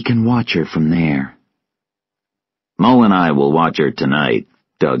 We can watch her from there. Mo and I will watch her tonight,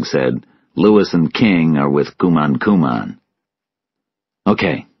 Doug said. Lewis and King are with Kuman.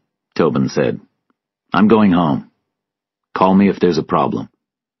 Okay, Tobin said. I'm going home. Call me if there's a problem.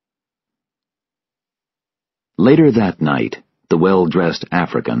 Later that night, the well-dressed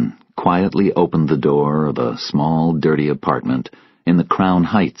African quietly opened the door of a small, dirty apartment in the Crown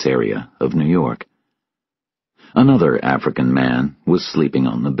Heights area of New York. Another African man was sleeping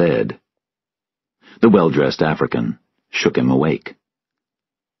on the bed. The well-dressed African shook him awake.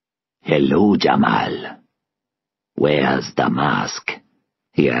 Hello, Jamal. Where's the mask?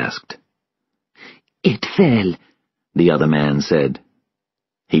 He asked. It fell, the other man said.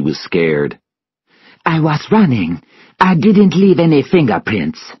 He was scared. I was running. I didn't leave any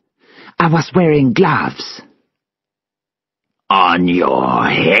fingerprints. I was wearing gloves. On your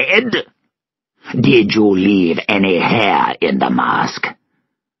head? Did you leave any hair in the mask?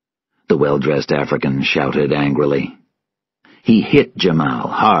 The well-dressed African shouted angrily. He hit Jamal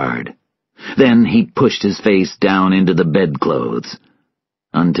hard. Then he pushed his face down into the bedclothes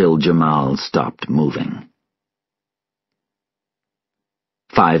until Jamal stopped moving.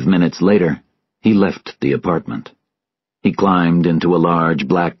 5 minutes later, he left the apartment. He climbed into a large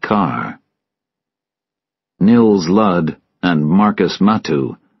black car. Nils Ludd and Marcus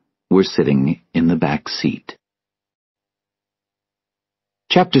Matu were sitting in the back seat.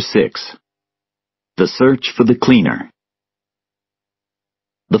 Chapter 6. The Search for the Cleaner.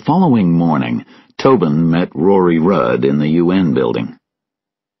 The following morning, Tobin met Rory Rudd in the UN building.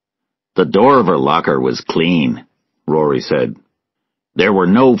 The door of her locker was clean, Rory said. There were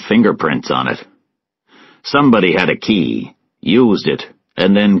no fingerprints on it. Somebody had a key, used it,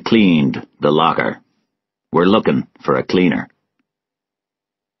 and then cleaned the locker. We're looking for a cleaner.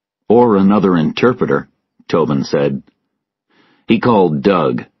 Or another interpreter, Tobin said. He called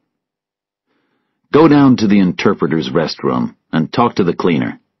Doug. Go down to the interpreter's restroom and talk to the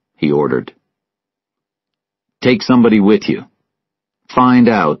cleaner, he ordered. Take somebody with you. Find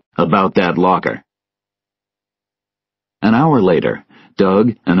out about that locker. An hour later,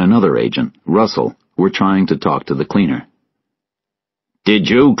 Doug and another agent, Russell, were trying to talk to the cleaner. Did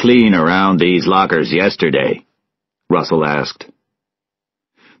you clean around these lockers yesterday? Russell asked.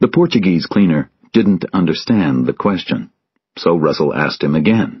 The Portuguese cleaner didn't understand the question, so Russell asked him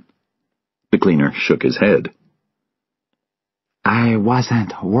again. The cleaner shook his head. I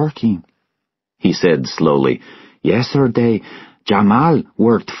wasn't working, he said slowly. Yesterday, Jamal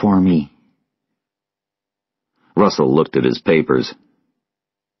worked for me. Russell looked at his papers.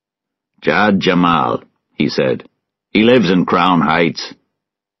 Jad Jamal, he said. He lives in Crown Heights.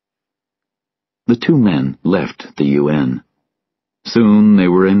 The two men left the UN. Soon they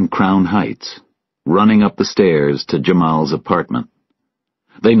were in Crown Heights, running up the stairs to Jamal's apartment.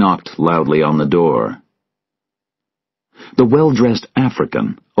 They knocked loudly on the door. The well-dressed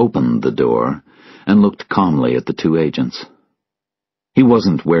African opened the door and looked calmly at the two agents. He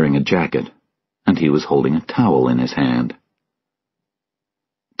wasn't wearing a jacket, and he was holding a towel in his hand.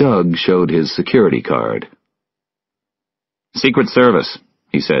 Doug showed his security card. Secret Service,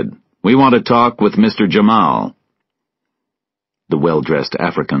 he said. We want to talk with Mr. Jamal. The well-dressed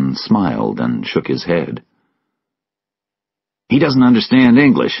African smiled and shook his head. "He doesn't understand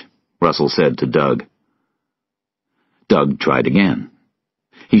English," Russell said to Doug. Doug tried again.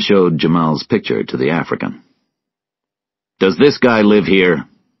 He showed Jamal's picture to the African. "Does this guy live here?"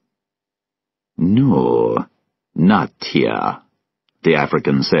 "No, not here," the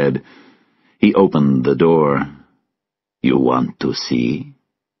African said. He opened the door. "You want to see?"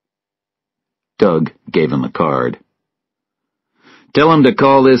 Doug gave him a card. "Tell him to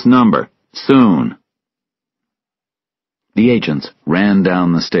call this number, soon." The agents ran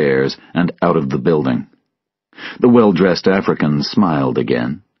down the stairs and out of the building. The well-dressed African smiled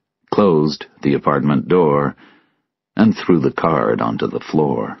again, closed the apartment door, and threw the card onto the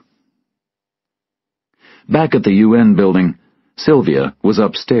floor. Back at the UN building, Sylvia was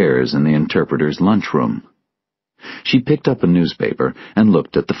upstairs in the interpreter's lunchroom. She picked up a newspaper and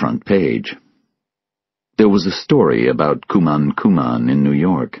looked at the front page. There was a story about Kuman Kuman in New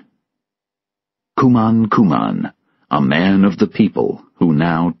York. Kuman Kuman, a man of the people who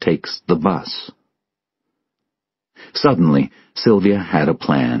now takes the bus. Suddenly, Sylvia had a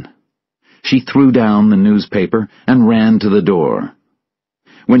plan. She threw down the newspaper and ran to the door.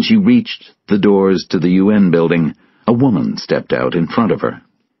 When she reached the doors to the UN building, a woman stepped out in front of her.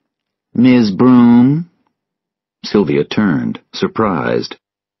 "Ms. Broom?" Sylvia turned, surprised.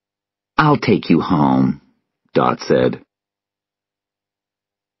 "I'll take you home," Dot said.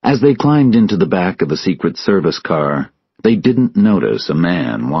 As they climbed into the back of a Secret Service car, they didn't notice a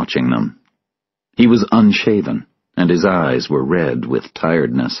man watching them. He was unshaven, and his eyes were red with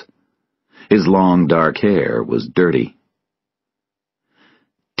tiredness. His long dark hair was dirty.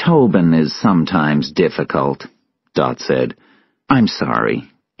 "Tobin is sometimes difficult," Dot said. "I'm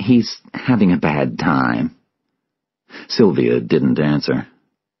sorry. He's having a bad time." Sylvia didn't answer.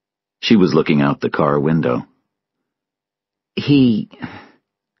 She was looking out the car window. "He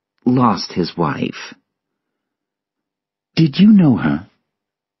lost his wife." "Did you know her?"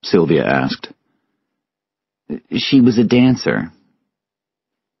 Sylvia asked. "She was a dancer."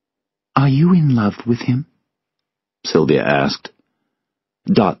 "Are you in love with him?" Sylvia asked.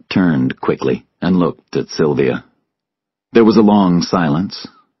 Dot turned quickly and looked at Sylvia. There was a long silence.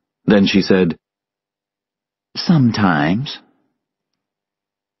 Then she said, "Sometimes."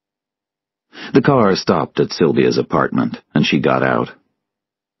 The car stopped at Sylvia's apartment, and she got out.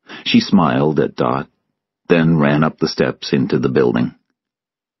 She smiled at Dot, then ran up the steps into the building.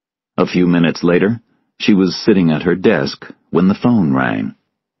 A few minutes later, she was sitting at her desk when the phone rang.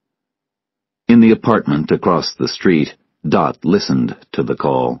 In the apartment across the street, Dot listened to the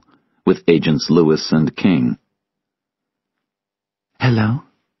call, with Agents Lewis and King. "Hello?"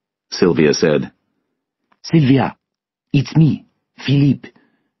 Sylvia said. "Sylvia, it's me, Philippe."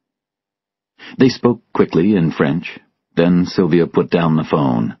 They spoke quickly in French. Then Sylvia put down the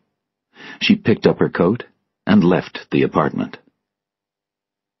phone. She picked up her coat and left the apartment.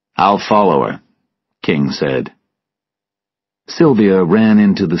 "I'll follow her," King said. Sylvia ran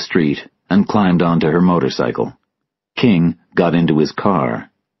into the street and climbed onto her motorcycle. King got into his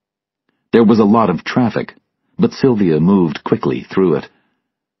car. There was a lot of traffic, but Sylvia moved quickly through it.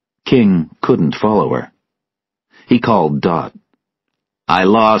 King couldn't follow her. He called Dot. "I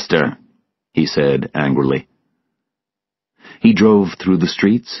lost her," he said angrily. He drove through the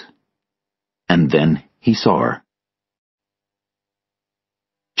streets, and then he saw her.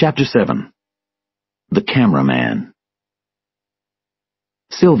 Chapter 7. The Cameraman.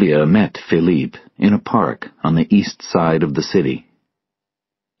 Sylvia met Philippe in a park on the east side of the city.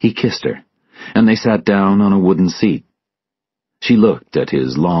 He kissed her, and they sat down on a wooden seat. She looked at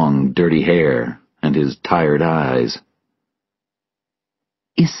his long, dirty hair and his tired eyes.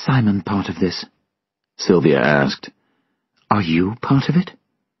 "Is Simon part of this?" Sylvia asked. "Are you part of it?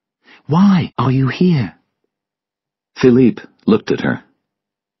 Why are you here?" Philippe looked at her.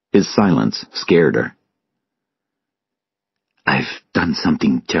 His silence scared her. "I've done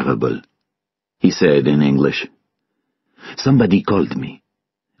something terrible," he said in English. "Somebody called me.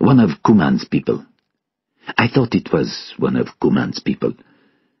 One of Kuman's people. I thought it was one of Kuman's people.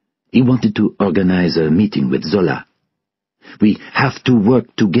 He wanted to organize a meeting with Zola. We have to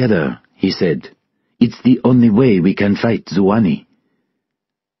work together, he said. It's the only way we can fight Zouani."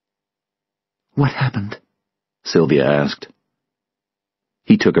 "What happened?" Sylvia asked.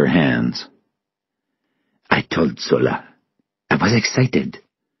 He took her hands. "I told Zola. I was excited.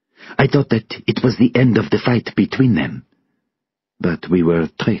 I thought that it was the end of the fight between them. But we were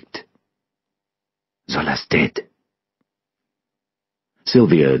tricked. Zola's dead."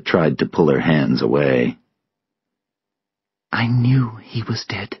 Sylvia tried to pull her hands away. "I knew he was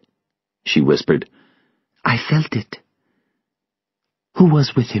dead," she whispered. "I felt it. Who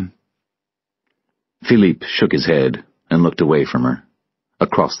was with him? Philippe shook his head and looked away from her,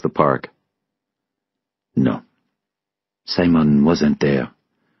 across the park. No. Simon wasn't there.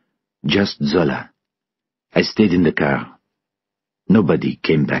 Just Zola. I stayed in the car. Nobody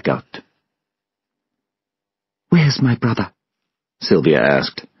came back out. Where's my brother? Sylvia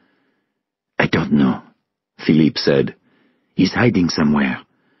asked. I don't know, Philippe said. He's hiding somewhere.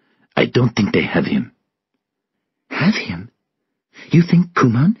 I don't think they have him. Have him? You think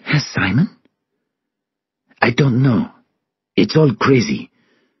Kuman has Simon? I don't know. It's all crazy.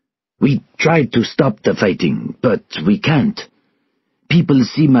 We tried to stop the fighting, but we can't. People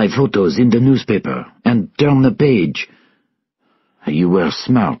see my photos in the newspaper and turn the page. You were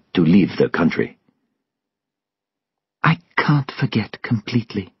smart to leave the country. I can't forget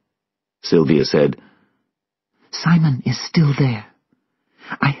completely, Sylvia said. Simon is still there.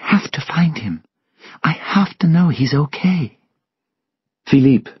 I have to find him. I have to know he's okay.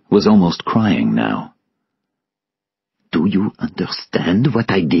 Philippe was almost crying now. Do you understand what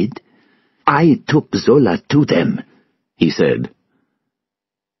I did? I took Zola to them, he said.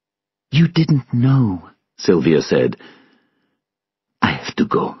 You didn't know, Sylvia said. I have to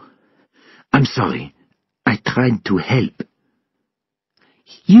go. I'm sorry. I tried to help.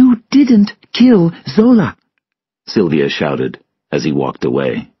 You didn't kill Zola, Sylvia shouted as he walked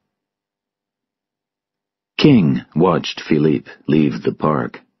away. King watched Philippe leave the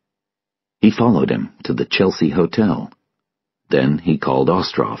park. He followed him to the Chelsea Hotel. Then he called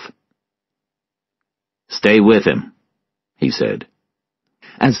Ostrov. "Stay with him," he said.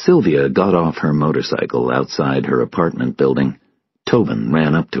 As Sylvia got off her motorcycle outside her apartment building, Tobin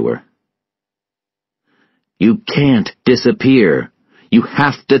ran up to her. "You can't disappear. You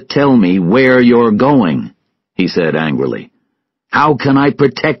have to tell me where you're going," he said angrily. "How can I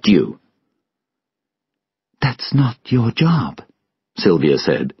protect you?" That's not your job, Sylvia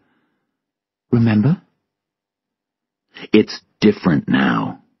said. Remember? It's different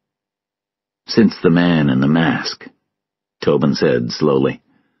now. Since the man in the mask, Tobin said slowly.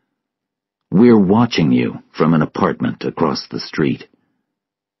 We're watching you from an apartment across the street.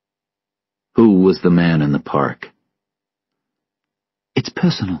 Who was the man in the park? It's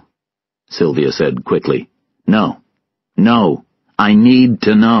personal, Sylvia said quickly. No, I need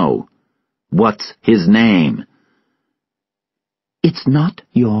to know. What's his name? It's not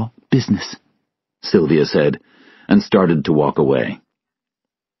your business, Sylvia said, and started to walk away.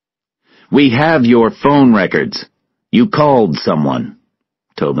 We have your phone records. You called someone,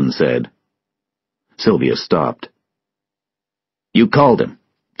 Tobin said. Sylvia stopped. You called him,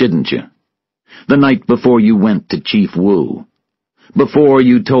 didn't you? The night before you went to Chief Wu. Before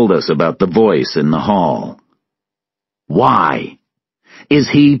you told us about the voice in the hall. Why? Is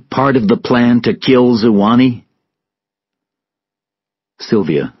he part of the plan to kill Zuwani?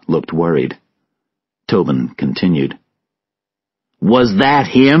 Sylvia looked worried. Tobin continued. Was that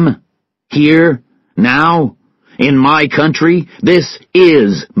him? Here? Now? In my country? This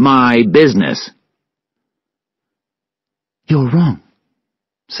is my business. You're wrong,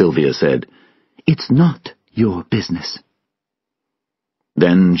 Sylvia said. It's not your business.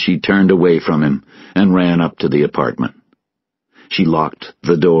 Then she turned away from him and ran up to the apartment. She locked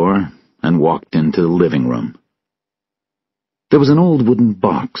the door and walked into the living room. There was an old wooden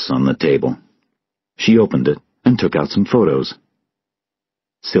box on the table. She opened it and took out some photos.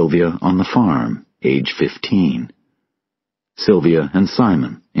 Sylvia on the farm, age 15. Sylvia and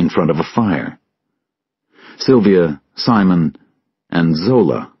Simon in front of a fire. Sylvia, Simon, and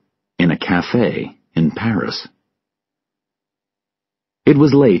Zola in a cafe in Paris. It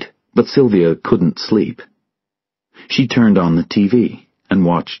was late, but Sylvia couldn't sleep. She turned on the TV and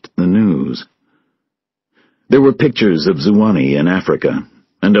watched the news. There were pictures of Zuwani in Africa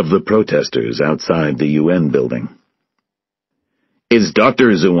and of the protesters outside the UN building. Is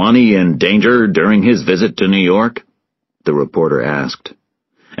Dr. Zuwani in danger during his visit to New York? The reporter asked.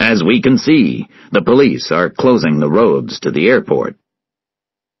 As we can see, the police are closing the roads to the airport.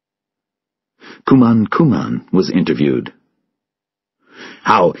 Kuman was interviewed.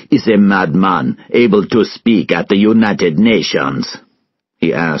 How is a madman able to speak at the United Nations?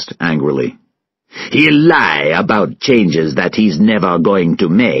 He asked angrily. He'll lie about changes that he's never going to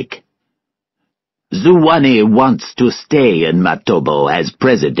make. Zuwani wants to stay in Matobo as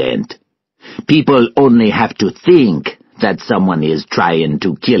president. People only have to think that someone is trying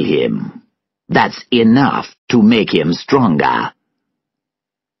to kill him. That's enough to make him stronger.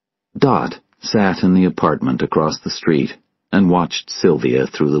 Dot sat in the apartment across the street and watched Sylvia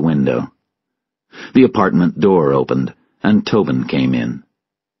through the window. The apartment door opened, and Tobin came in.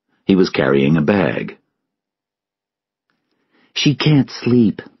 He was carrying a bag. She can't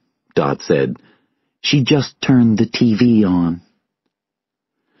sleep, Dot said. She just turned the TV on.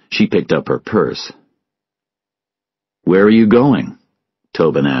 She picked up her purse. Where are you going?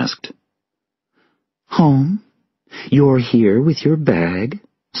 Tobin asked. Home. You're here with your bag,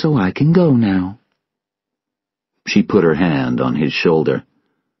 so I can go now. She put her hand on his shoulder.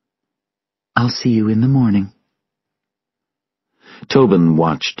 I'll see you in the morning. Tobin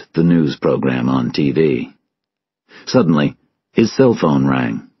watched the news program on TV. Suddenly, his cell phone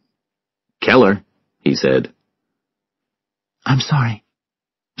rang. Keller, he said. I'm sorry,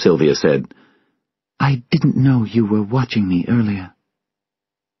 Sylvia said. I didn't know you were watching me earlier.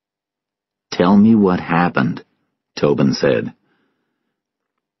 Tell me what happened, Tobin said.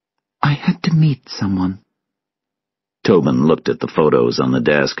 I had to meet someone. Tobin looked at the photos on the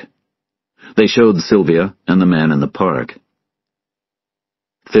desk. They showed Sylvia and the man in the park.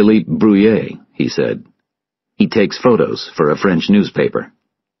 Philippe Brouillet, he said. He takes photos for a French newspaper.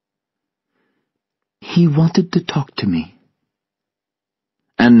 He wanted to talk to me.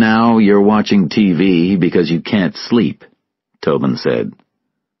 And now you're watching TV because you can't sleep, Tobin said.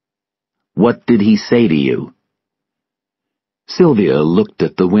 What did he say to you? Sylvia looked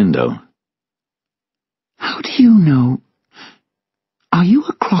at the window. How do you know? Are you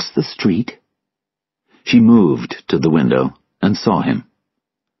across the street? She moved to the window and saw him.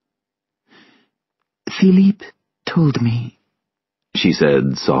 Philippe told me, she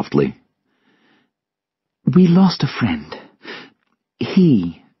said softly. We lost a friend.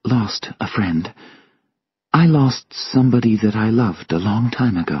 He lost a friend. I lost somebody that I loved a long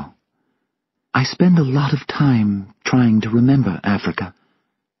time ago. I spend a lot of time trying to remember Africa.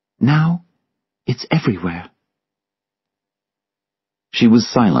 Now, it's everywhere. She was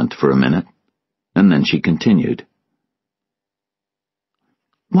silent for a minute, and then she continued.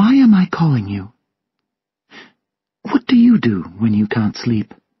 Why am I calling you? What do you do when you can't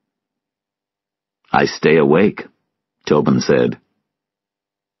sleep? I stay awake, Tobin said.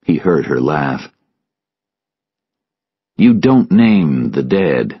 He heard her laugh. You don't name the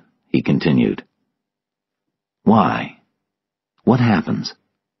dead, he continued. Why? What happens?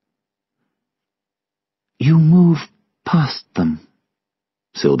 You move past them,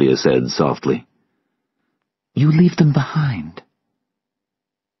 Sylvia said softly. You leave them behind.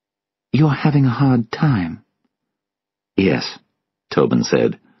 You're having a hard time. Yes, Tobin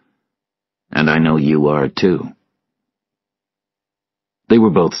said. And I know you are too. They were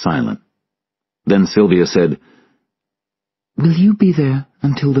both silent. Then Sylvia said, Will you be there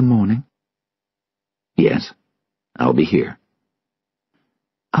until the morning? Yes, I'll be here.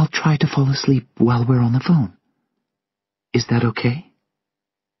 I'll try to fall asleep while we're on the phone. Is that okay?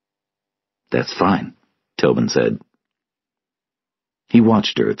 That's fine, Tobin said. He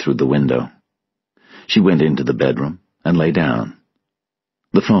watched her through the window. She went into the bedroom and lay down.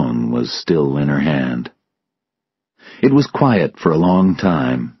 The phone was still in her hand. It was quiet for a long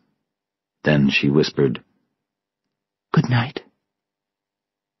time. Then she whispered, Good night.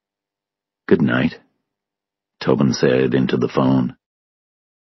 Good night, Tobin said into the phone.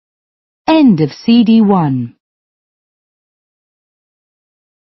 End of CD 1.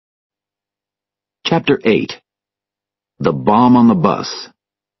 Chapter 8. The Bomb on the Bus.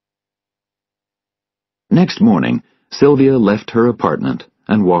 Next morning, Sylvia left her apartment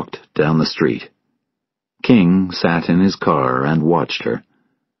and walked down the street. King sat in his car and watched her.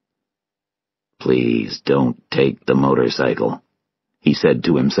 Please don't take the motorcycle, he said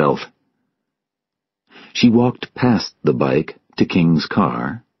to himself. She walked past the bike to King's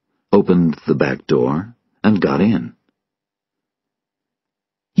car, opened the back door, and got in.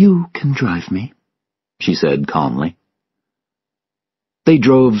 You can drive me, she said calmly. They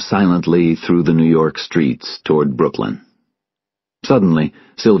drove silently through the New York streets toward Brooklyn. Suddenly,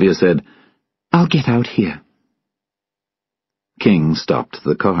 Sylvia said, I'll get out here. King stopped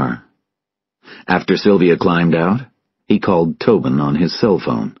the car. After Sylvia climbed out, he called Tobin on his cell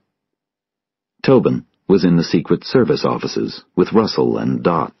phone. Tobin was in the Secret Service offices with Russell and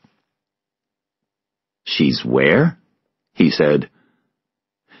Dot. She's where? He said.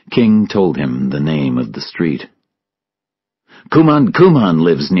 King told him the name of the street. Kuman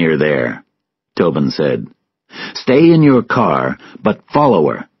lives near there, Tobin said. Stay in your car, but follow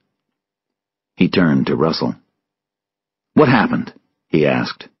her. He turned to Russell. What happened? He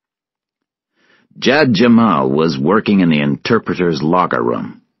asked. Jad Jamal was working in the interpreter's locker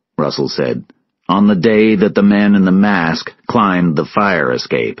room, Russell said, on the day that the man in the mask climbed the fire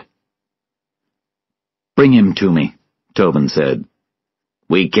escape. Bring him to me, Tobin said.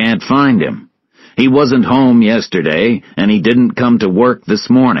 We can't find him. He wasn't home yesterday, and he didn't come to work this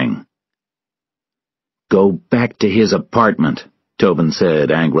morning. Go back to his apartment, Tobin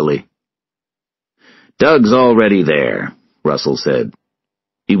said angrily. Doug's already there, Russell said.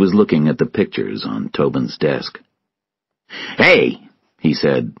 He was looking at the pictures on Tobin's desk. Hey, he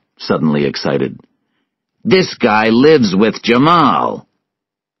said, suddenly excited. This guy lives with Jamal.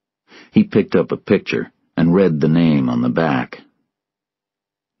 He picked up a picture and read the name on the back.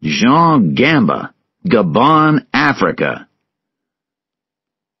 Jean Gamba, Gabon, Africa.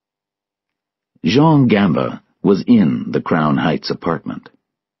 Jean Gamba was in the Crown Heights apartment.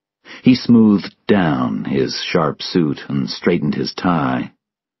 He smoothed down his sharp suit and straightened his tie.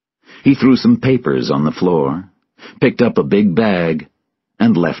 He threw some papers on the floor, picked up a big bag,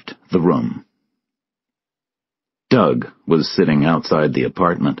 and left the room. Doug was sitting outside the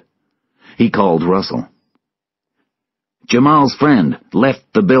apartment. He called Russell. Jamal's friend left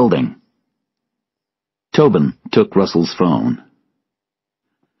the building. Tobin took Russell's phone.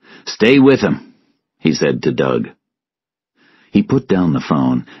 Stay with him, he said to Doug. He put down the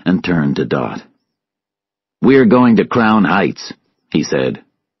phone and turned to Dot. We're going to Crown Heights, he said.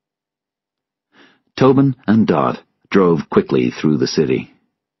 Tobin and Dot drove quickly through the city.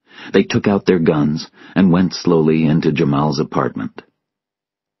 They took out their guns and went slowly into Jamal's apartment.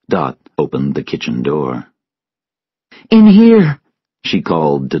 Dot opened the kitchen door. In here, she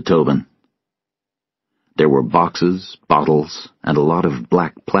called to Tobin. There were boxes, bottles, and a lot of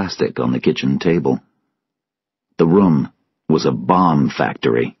black plastic on the kitchen table. The room was a bomb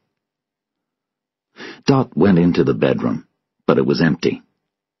factory. Dot went into the bedroom, but it was empty.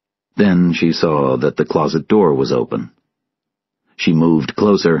 Then she saw that the closet door was open. She moved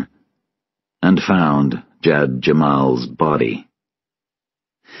closer and found Jad Jamal's body.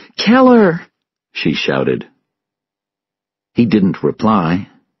 Keller! She shouted. He didn't reply,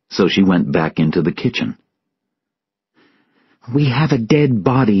 so she went back into the kitchen. We have a dead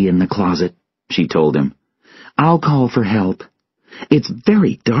body in the closet, she told him. I'll call for help. It's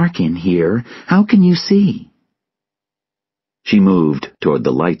very dark in here. How can you see? She moved toward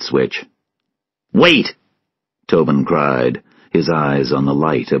the light switch. Wait! Tobin cried, his eyes on the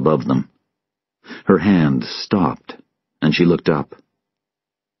light above them. Her hand stopped, and she looked up.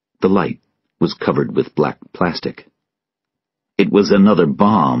 The light was covered with black plastic. It was another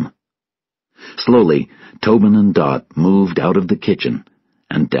bomb. Slowly, Tobin and Dot moved out of the kitchen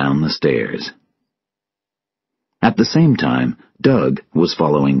and down the stairs. At the same time, Doug was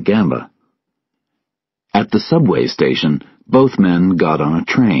following Gamba. At the subway station, both men got on a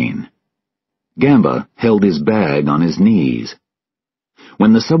train. Gamba held his bag on his knees.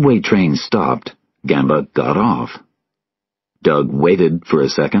 When the subway train stopped, Gamba got off. Doug waited for a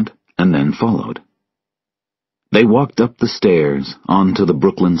second and then followed. They walked up the stairs onto the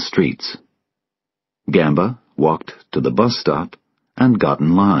Brooklyn streets. Gamba walked to the bus stop and got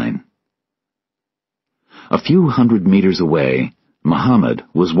in line. A few 100 meters away, Muhammad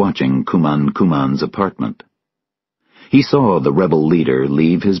was watching Kuman's apartment. He saw the rebel leader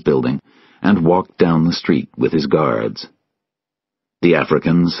leave his building and walk down the street with his guards. The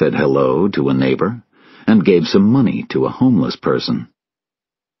African said hello to a neighbor and gave some money to a homeless person.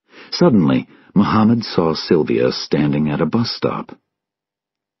 Suddenly, Muhammad saw Sylvia standing at a bus stop.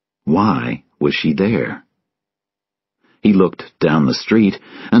 Why was she there? He looked down the street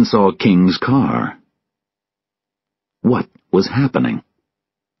and saw King's car. What was happening?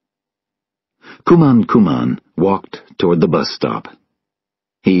 Kuman walked toward the bus stop.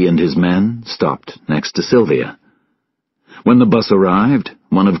 He and his men stopped next to Sylvia. When the bus arrived,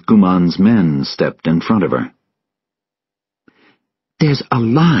 one of Kuman's men stepped in front of her. There's a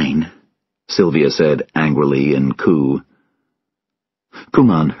line, Sylvia said angrily in Ku.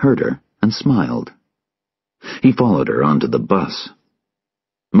 Kuman heard her and smiled. He followed her onto the bus.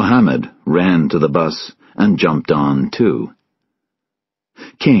 Muhammad ran to the bus and jumped on too.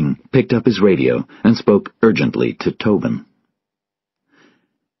 King picked up his radio and spoke urgently to Tobin.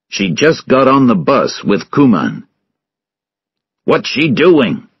 She just got on the bus with Kuman. What's she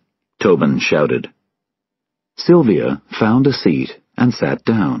doing? Tobin shouted. Sylvia found a seat and sat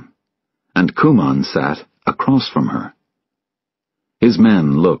down, and Kuman sat across from her. His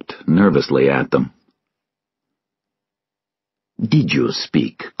men looked nervously at them. Did you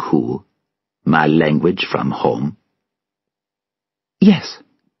speak Ku, my language from home? Yes,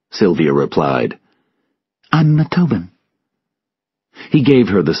 Sylvia replied. I'm Tobin. He gave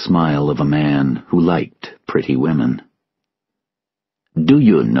her the smile of a man who liked pretty women. Do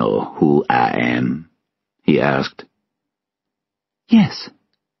you know who I am? He asked. Yes,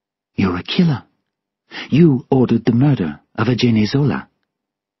 you're a killer. You ordered the murder of a Genezola,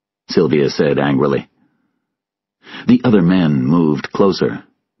 Sylvia said angrily. The other men moved closer,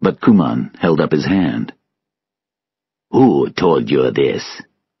 but Kuman held up his hand. Who told you this?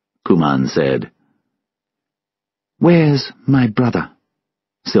 Kuman said. Where's my brother?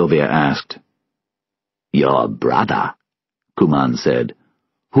 Sylvia asked. Your brother? Kuman said.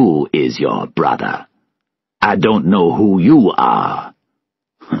 Who is your brother? I don't know who you are.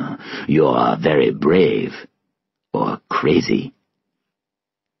 You're very brave. Or crazy.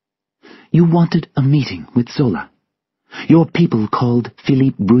 You wanted a meeting with Zola. Your people called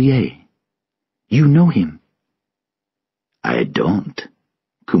Philippe Brouillet. You know him. I don't,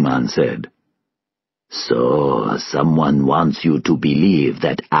 Kuman said. So, someone wants you to believe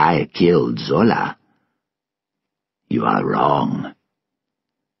that I killed Zola. You are wrong.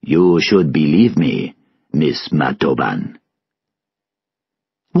 You should believe me, Miss Matoban.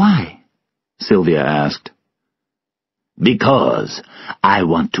 Why? Sylvia asked. Because I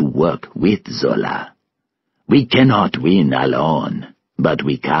want to work with Zola. We cannot win alone, but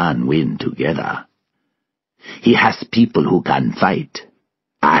we can win together. He has people who can fight.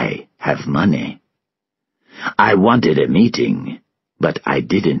 I have money. I wanted a meeting, but I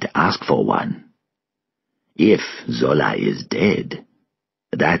didn't ask for one. If Zola is dead,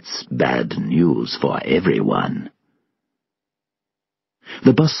 that's bad news for everyone.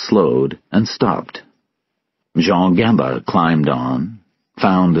 The bus slowed and stopped. Jean Gamba climbed on,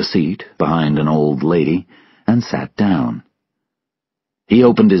 found a seat behind an old lady, and sat down. He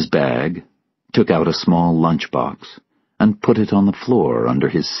opened his bag, took out a small lunchbox, and put it on the floor under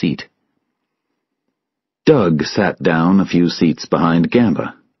his seat. Doug sat down a few seats behind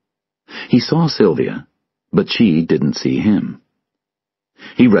Gamba. He saw Sylvia, but she didn't see him.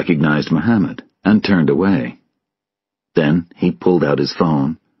 He recognized Mohammed and turned away. Then he pulled out his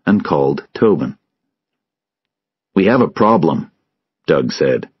phone and called Tobin. We have a problem, Doug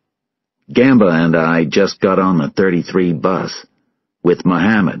said. Gamba and I just got on the 33 bus, with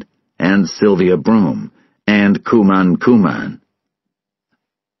Mohammed and Sylvia Broom and Kuman.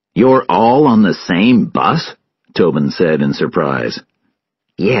 You're all on the same bus? Tobin said in surprise.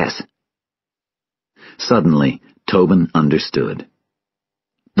 Yes. Suddenly, Tobin understood.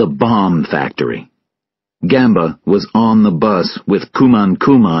 The bomb factory. Gamba was on the bus with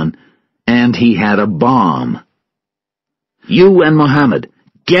Kuman, and he had a bomb. You and Mohammed,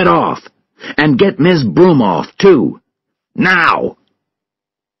 get off! And get Miss Broom off, too! Now!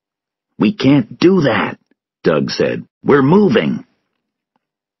 We can't do that, Doug said. We're moving.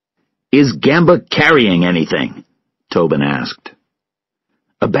 Is Gamba carrying anything? Tobin asked.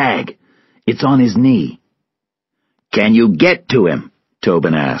 A bag. It's on his knee. Can you get to him?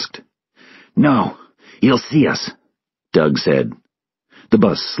 Tobin asked. No, he'll see us, Doug said. The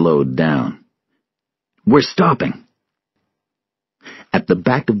bus slowed down. We're stopping. At the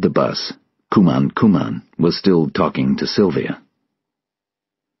back of the bus, Kuman was still talking to Sylvia.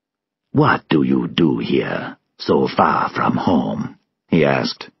 What do you do here, so far from home? He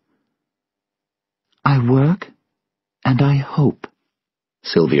asked. I work, and I hope,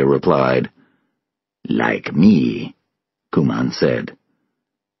 Sylvia replied. Like me, Kuman said.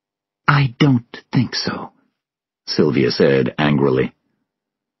 I don't think so, Sylvia said angrily.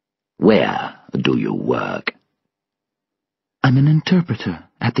 Where do you work? I'm an interpreter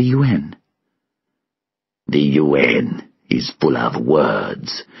at the UN. The UN is full of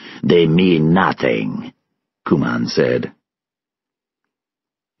words. They mean nothing, Kuman said.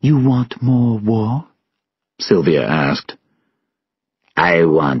 You want more war? Sylvia asked. I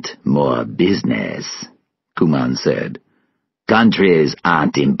want more business, Kuman said. Countries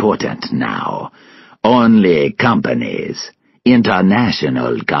aren't important now. Only companies.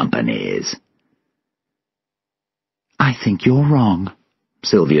 International companies. I think you're wrong,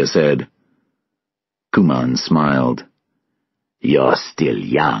 Sylvia said. Kuman smiled. You're still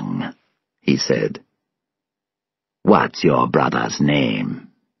young, he said. What's your brother's name?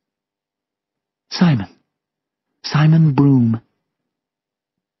 Simon Broom.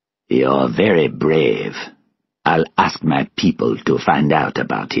 You're very brave. I'll ask my people to find out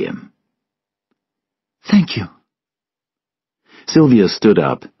about him. Thank you. Sylvia stood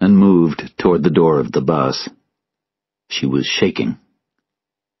up and moved toward the door of the bus. She was shaking.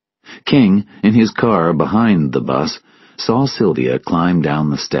 King, in his car behind the bus, saw Sylvia climb down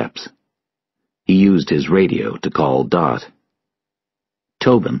the steps. He used his radio to call Dot.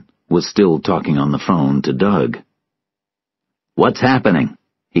 Tobin was still talking on the phone to Doug. What's happening?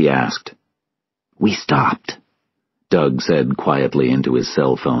 He asked. We stopped, Doug said quietly into his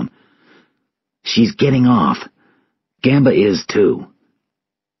cell phone. She's getting off. Gamba is too.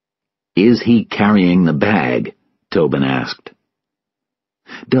 Is he carrying the bag? Tobin asked.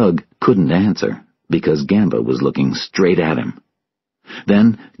 Doug couldn't answer because Gamba was looking straight at him.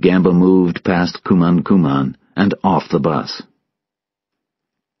 Then Gamba moved past Kuman and off the bus.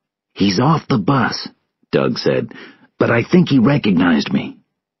 "He's off the bus," Doug said, "but I think he recognized me."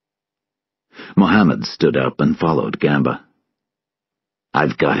 Mohammed stood up and followed Gamba.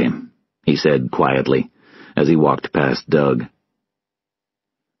 "I've got him," he said quietly as he walked past Doug.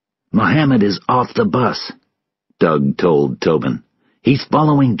 "Mohammed is off the bus," Doug told Tobin. "He's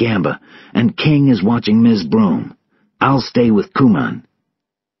following Gamba, and King is watching Ms. Broom. I'll stay with Kuman."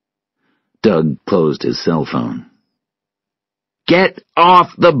 Doug closed his cell phone. "Get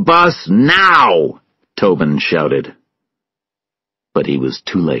off the bus now!" Tobin shouted. But he was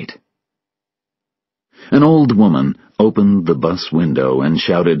too late. An old woman opened the bus window and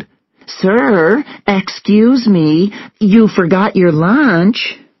shouted, "Sir, excuse me, you forgot your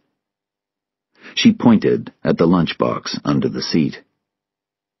lunch." She pointed at the lunchbox under the seat.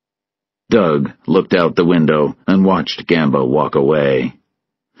 Doug looked out the window and watched Gamba walk away.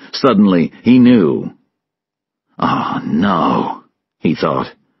 Suddenly, he knew. "Oh, no," he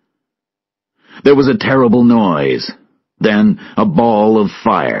thought. There was a terrible noise, then a ball of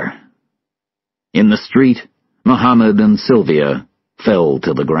fire. In the street, Mohammed and Sylvia fell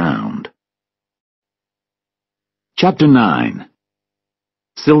to the ground. Chapter 9.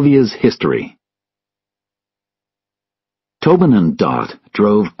 Sylvia's History. Tobin and Dot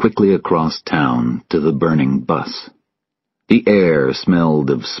drove quickly across town to the burning bus. The air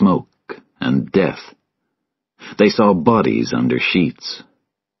smelled of smoke and death. They saw bodies under sheets.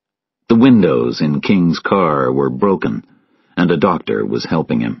 The windows in King's car were broken, and a doctor was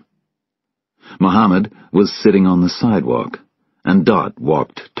helping him. Mohammed was sitting on the sidewalk, and Dot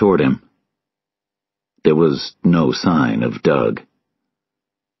walked toward him. There was no sign of Doug.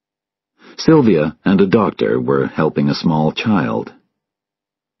 Sylvia and a doctor were helping a small child.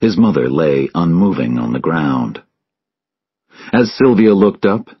 His mother lay unmoving on the ground. As Sylvia looked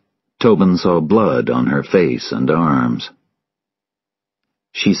up, Tobin saw blood on her face and arms.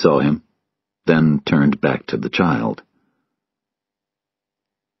 She saw him, then turned back to the child.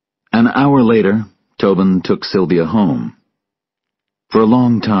 An hour later, Tobin took Sylvia home. For a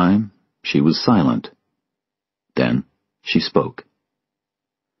long time, she was silent. Then she spoke.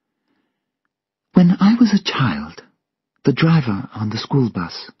 "When I was a child, the driver on the school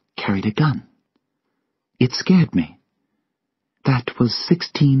bus carried a gun. It scared me. That was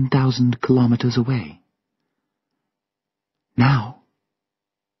 16,000 kilometers away. Now..."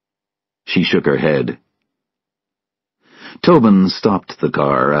 She shook her head. Tobin stopped the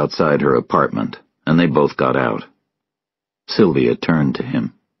car outside her apartment, and they both got out. Sylvia turned to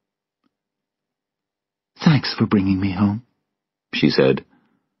him. "Thanks for bringing me home," she said.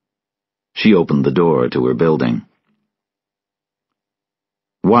 She opened the door to her building.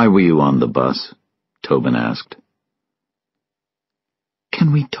 "Why were you on the bus?" Tobin asked.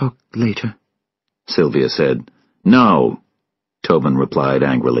 "Can we talk later?" Sylvia said. "No," Tobin replied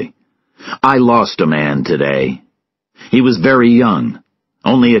angrily. "I lost a man today. He was very young,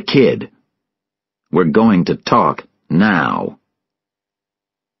 only a kid. We're going to talk now."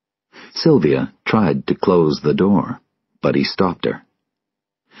 Sylvia tried to close the door, but he stopped her.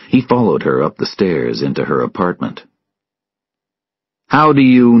 He followed her up the stairs into her apartment. "How do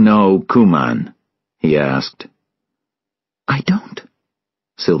you know Kuman?" he asked. "I don't,"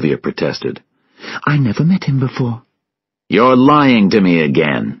 Sylvia protested. "I never met him before." "You're lying to me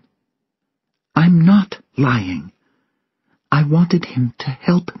again." "I'm not lying. I wanted him to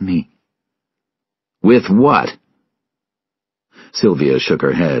help me." "With what?" Sylvia shook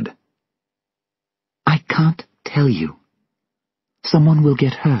her head. "I can't tell you. Someone will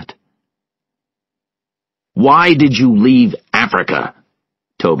get hurt." "Why did you leave Africa?"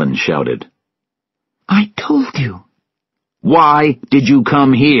 Tobin shouted. "I told you." "Why did you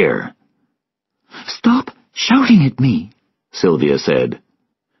come here?" "Stop shouting at me," Sylvia said.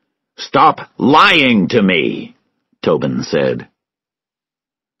 "Stop lying to me," Tobin said.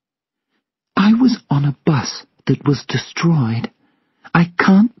 "I was on a bus that was destroyed. I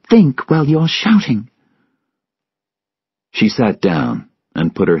can't think while you're shouting." She sat down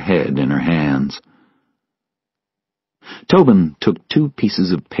and put her head in her hands. Tobin took 2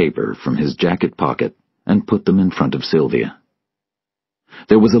 pieces of paper from his jacket pocket and put them in front of Sylvia.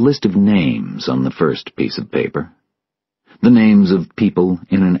 There was a list of names on the first piece of paper. The names of people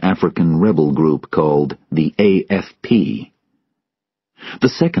in an African rebel group called the AFP. The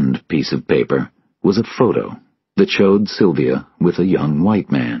second piece of paper was a photo that showed Sylvia with a young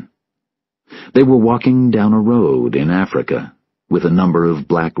white man. They were walking down a road in Africa with a number of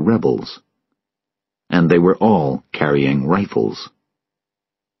black rebels, and they were all carrying rifles.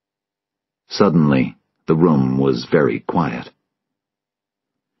 Suddenly, the room was very quiet.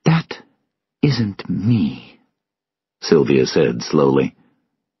 "That isn't me," Sylvia said slowly.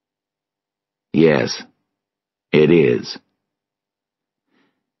 Yes, it is.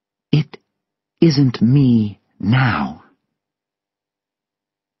 It isn't me now.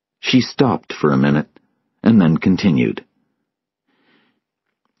 She stopped for a minute and then continued.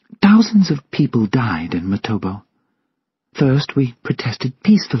 Thousands of people died in Matobo. First we protested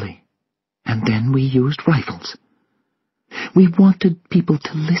peacefully, and then we used rifles. We wanted people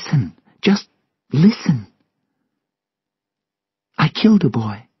to listen, just listen. I killed a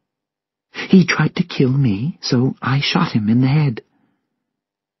boy. He tried to kill me, so I shot him in the head.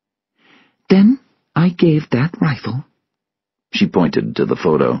 Then I gave that rifle, she pointed to the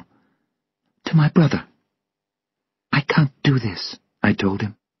photo, to my brother. I can't do this, I told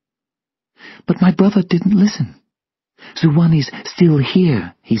him. But my brother didn't listen. Zuwani's still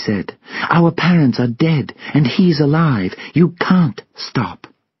here, he said. Our parents are dead, and he's alive. You can't stop.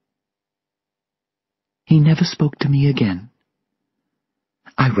 He never spoke to me again.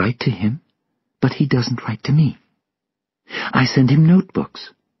 I write to him, but he doesn't write to me. I send him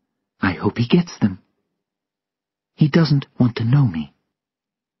notebooks. I hope he gets them. He doesn't want to know me.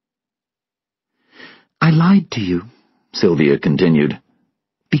 I lied to you, Sylvia continued,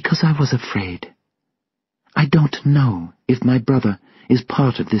 because I was afraid. I don't know if my brother is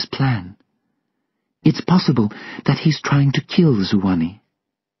part of this plan. It's possible that he's trying to kill Zuwani.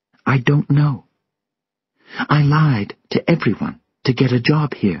 I don't know. I lied to everyone to get a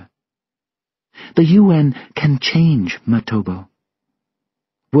job here. The UN can change Matobo.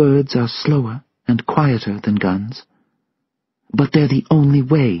 Words are slower and quieter than guns, but they're the only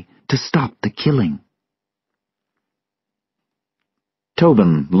way to stop the killing.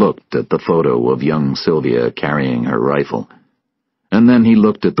 Tobin looked at the photo of young Sylvia carrying her rifle, and then he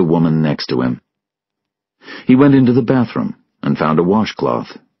looked at the woman next to him. He went into the bathroom and found a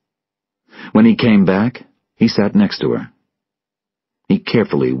washcloth. When he came back, he sat next to her. He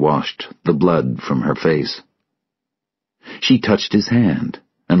carefully washed the blood from her face. She touched his hand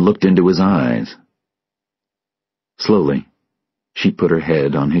and looked into his eyes. Slowly, she put her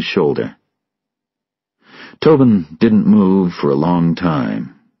head on his shoulder. Tobin didn't move for a long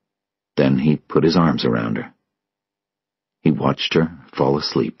time. Then he put his arms around her. He watched her fall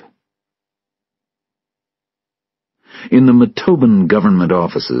asleep. In the Matoban government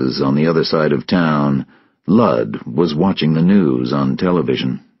offices on the other side of town, Ludd was watching the news on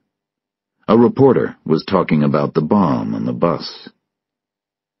television. A reporter was talking about the bomb on the bus.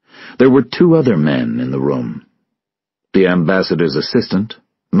 There were two other men in the room. The ambassador's assistant,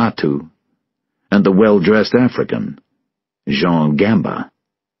 Matu, and the well-dressed African, Jean Gamba.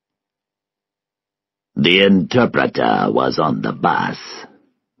 The interpreter was on the bus,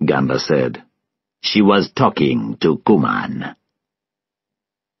 Gamba said. She was talking to Kuman.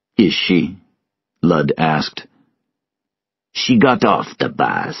 Is she? Ludd asked. She got off the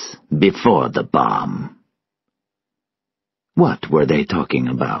bus before the bomb. What were they talking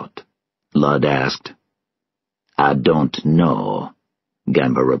about? Ludd asked. I don't know,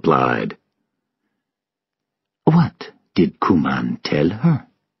 Gamba replied. What did Kuman tell her?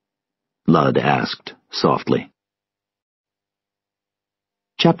 Ludd asked softly.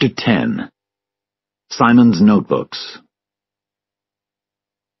 Chapter 10. Simon's Notebooks.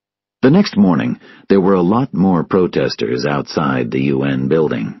 The next morning, there were a lot more protesters outside the UN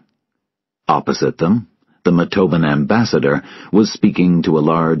building. Opposite them, the Matoban ambassador was speaking to a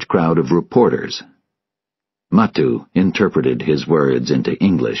large crowd of reporters. Matu interpreted his words into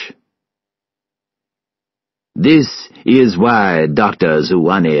English. This is why Dr.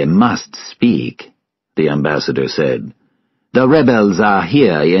 Zuwani must speak, the ambassador said. The rebels are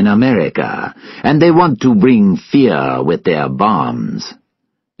here in America, and they want to bring fear with their bombs.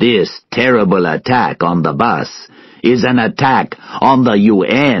 This terrible attack on the bus is an attack on the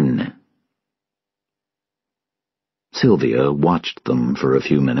UN. Sylvia watched them for a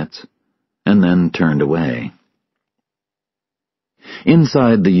few minutes, and then turned away.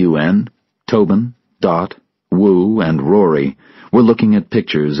 Inside the UN, Tobin, Dot, Wu, and Rory were looking at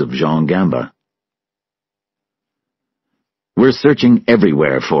pictures of Jean Gamba. "We're searching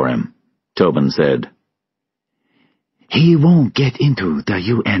everywhere for him," Tobin said. He won't get into the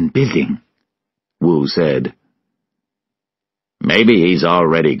UN building, Wu said. Maybe he's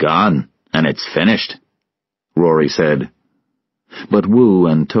already gone, and it's finished, Rory said. But Wu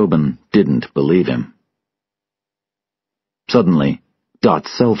and Tobin didn't believe him. Suddenly,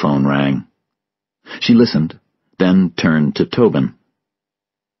 Dot's cell phone rang. She listened, then turned to Tobin.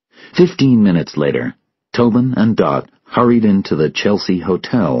 15 minutes later, Tobin and Dot hurried into the Chelsea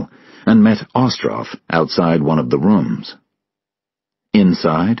Hotel and met Ostroff outside one of the rooms.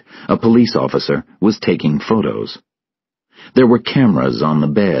 Inside, a police officer was taking photos. There were cameras on the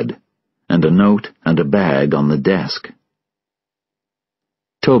bed, and a note and a bag on the desk.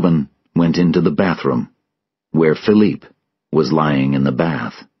 Tobin went into the bathroom, where Philippe was lying in the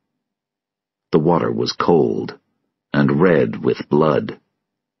bath. The water was cold and red with blood.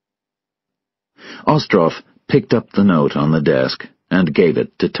 Ostroff picked up the note on the desk and gave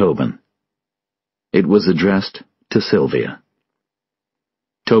it to Tobin. It was addressed to Sylvia.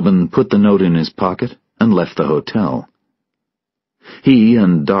 Tobin put the note in his pocket and left the hotel. He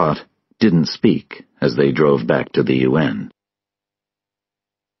and Dot didn't speak as they drove back to the UN.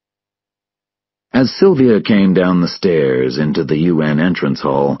 As Sylvia came down the stairs into the UN entrance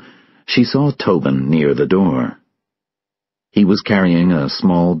hall, she saw Tobin near the door. He was carrying a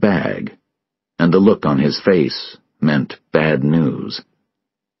small bag, and the look on his face meant bad news.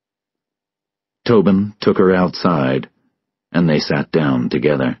 Tobin took her outside, and they sat down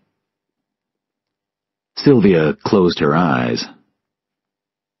together. Sylvia closed her eyes.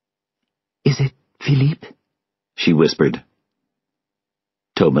 "Is it Philippe?" she whispered.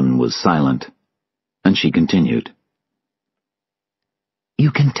 Tobin was silent, and she continued.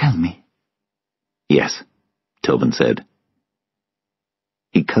 "You can tell me." "Yes," Tobin said.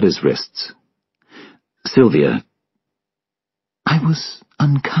 He cut his wrists. "Sylvia—" "I was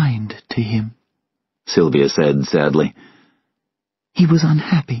unkind to him," Sylvia said sadly. "He was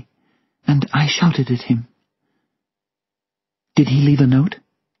unhappy, and I shouted at him. Did he leave a note?"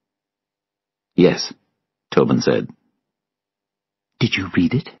 "Yes," Tobin said. "Did you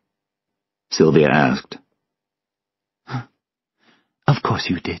read it?" Sylvia asked. "Of course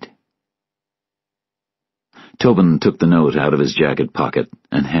you did." Tobin took the note out of his jacket pocket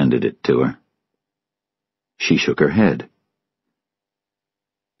and handed it to her. She shook her head.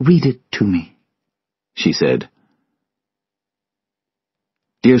 "Read it to me," she said.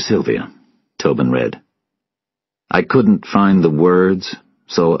 "Dear Sylvia," Tobin read. "I couldn't find the words,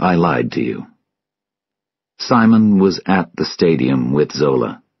 so I lied to you. Simon was at the stadium with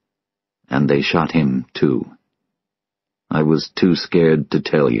Zola, and they shot him too. I was too scared to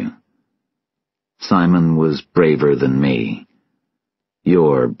tell you. Simon was braver than me.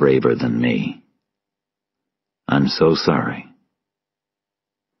 You're braver than me. I'm so sorry.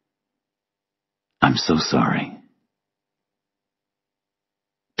 I'm so sorry."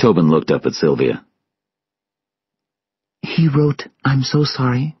 Tobin looked up at Sylvia. "He wrote, 'I'm so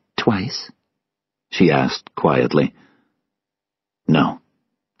sorry,' twice?" she asked quietly. "No,"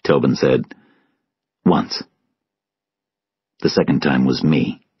 Tobin said. "Once. The second time was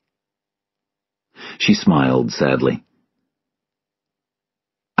me." She smiled sadly.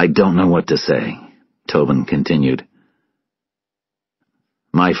 "I don't know what to say," Tobin continued.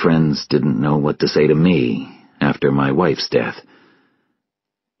 "My friends didn't know what to say to me after my wife's death.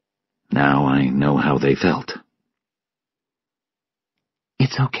 Now I know how they felt."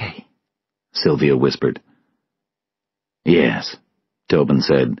 "It's okay," Sylvia whispered. "Yes," Tobin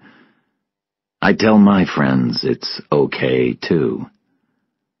said. "I tell my friends it's okay, too."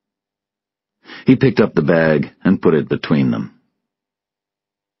 He picked up the bag and put it between them.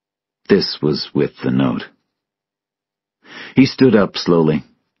 This was with the note. He stood up slowly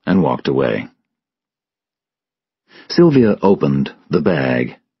and walked away. Sylvia opened the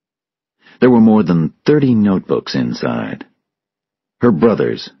bag. There were more than 30 notebooks inside. Her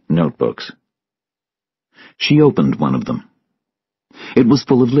brother's notebooks. She opened one of them. It was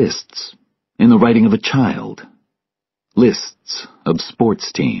full of lists, in the writing of a child. Lists of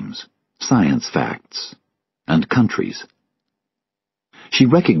sports teams, science facts, and countries. She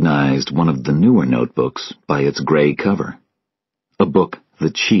recognized one of the newer notebooks by its gray cover, a book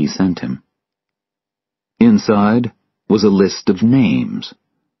that she sent him. Inside was a list of names,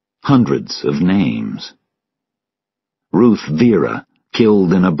 hundreds of names. Ruth Vera,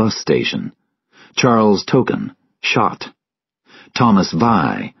 killed in a bus station. Charles Token, shot. Thomas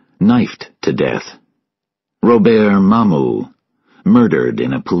Vi, knifed to death. Robert Mamou, murdered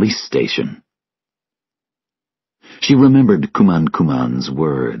in a police station. She remembered Kuman's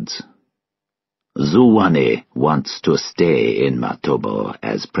words. "Zhuani wants to stay in Matobo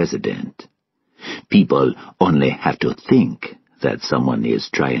as president. People only have to think that someone is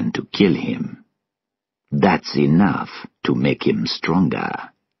trying to kill him. That's enough to make him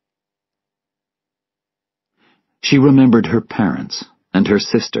stronger." She remembered her parents and her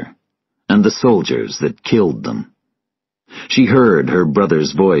sister and the soldiers that killed them. She heard her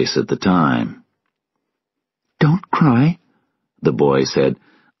brother's voice at the time. "Don't cry," the boy said.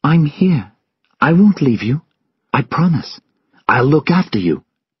 "I'm here. I won't leave you. I promise. I'll look after you."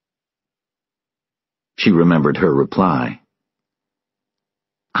 She remembered her reply.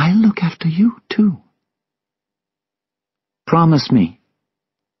 "I'll look after you, too." Promise me,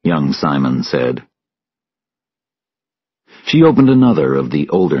 young Simon said. She opened another of the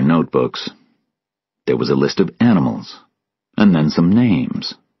older notebooks. There was a list of animals, and then some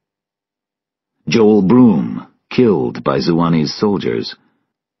names. Joel Broom, killed by Zuwani's soldiers.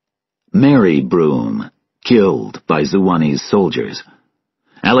 Mary Broom, killed by Zuwani's soldiers.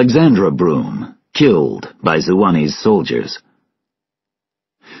 Alexandra Broom, killed by Zuwani's soldiers.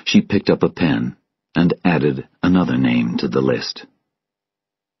 She picked up a pen and added another name to the list.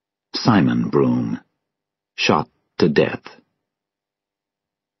 Simon Broom, shot to death.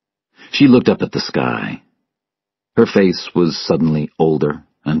 She looked up at the sky. Her face was suddenly older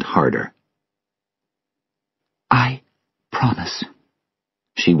and harder. I promise,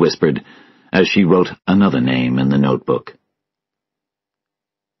 she whispered as she wrote another name in the notebook.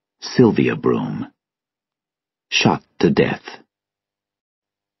 Sylvia Broom, shot to death.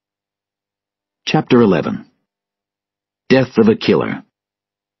 Chapter 11. Death of a Killer.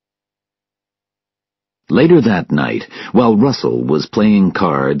 Later that night, while Russell was playing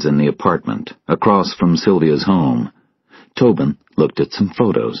cards in the apartment across from Sylvia's home, Tobin looked at some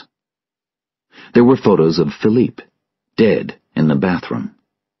photos. There were photos of Philippe, dead in the bathroom,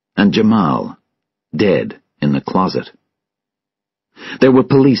 and Jamal, dead in the closet. There were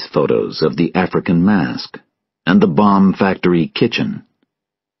police photos of the African mask and the bomb factory kitchen.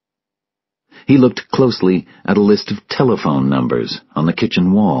 He looked closely at a list of telephone numbers on the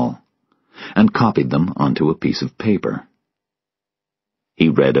kitchen wall and copied them onto a piece of paper. He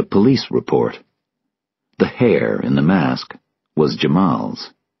read a police report. The hair in the mask was Jamal's.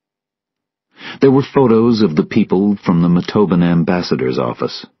 There were photos of the people from the Motoban ambassador's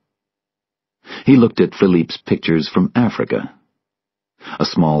office. He looked at Philippe's pictures from Africa. A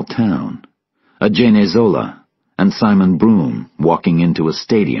small town, a Genezola, and Simon Broom walking into a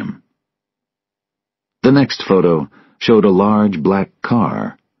stadium. The next photo showed a large black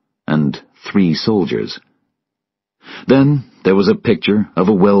car and 3 soldiers. Then there was a picture of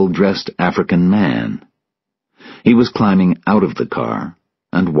a well-dressed African man. He was climbing out of the car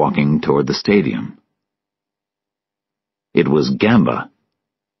and walking toward the stadium. It was Gamba.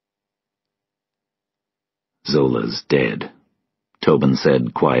 Zola's dead, Tobin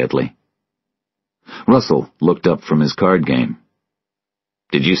said quietly. Russell looked up from his card game.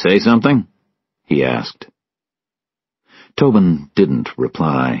 Did you say something? He asked. Tobin didn't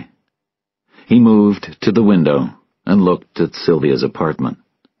reply. He moved to the window and looked at Sylvia's apartment.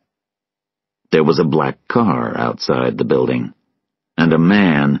 There was a black car outside the building, and a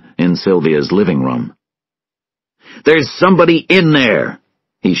man in Sylvia's living room. "There's somebody in there!"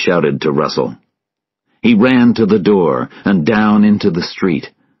 he shouted to Russell. He ran to the door and down into the street.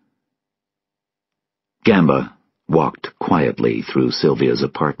 Gamba walked quietly through Sylvia's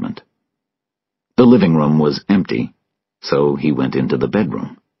apartment. The living room was empty, so he went into the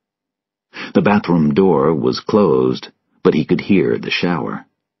bedroom. The bathroom door was closed, but he could hear the shower.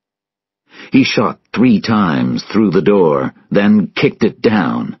 He shot 3 times through the door, then kicked it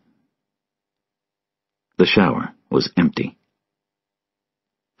down. The shower was empty.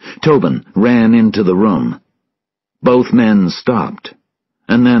 Tobin ran into the room. Both men stopped,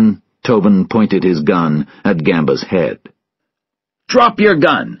 and then Tobin pointed his gun at Gamba's head. "Drop your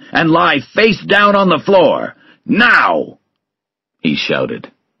gun and lie face down on the floor, now!" he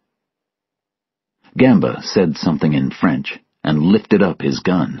shouted. Gamba said something in French and lifted up his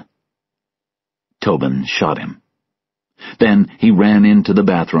gun. Tobin shot him. Then he ran into the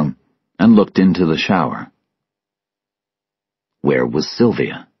bathroom and looked into the shower. Where was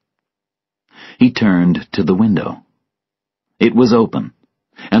Sylvia? He turned to the window. It was open,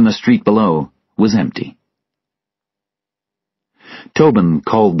 and the street below was empty. Tobin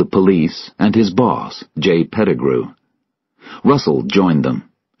called the police and his boss, J. Pettigrew. Russell joined them,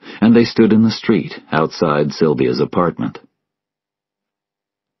 and they stood in the street outside Sylvia's apartment.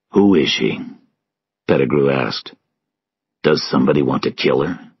 "Who is she?" Pettigrew asked. "Does somebody want to kill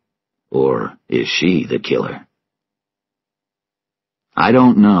her? Or is she the killer?" "I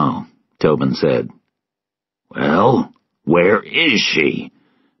don't know," Tobin said. "Well, where is she?"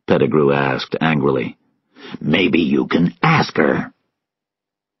 Pettigrew asked angrily. "Maybe you can ask her."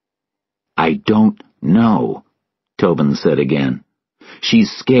 "I don't know," Tobin said again.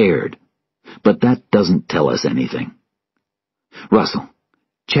 "She's scared, but that doesn't tell us anything. Russell,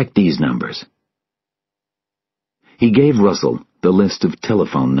 check these numbers." He gave Russell the list of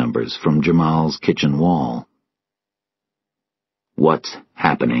telephone numbers from Jamal's kitchen wall. "What's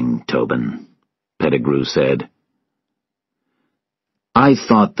happening, Tobin?" Pettigrew said. "I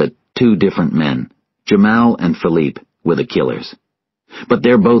thought that 2 different men, Jamal and Philippe, were the killers. But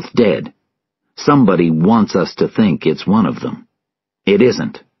they're both dead. Somebody wants us to think it's one of them. It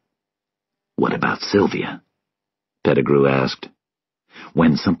isn't." "What about Sylvia?" Pettigrew asked.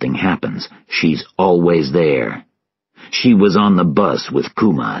 "When something happens, she's always there. She was on the bus with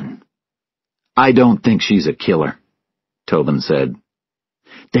Kuman." "I don't think she's a killer," Tobin said.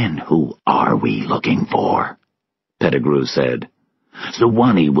 "Then who are we looking for?" Pettigrew said.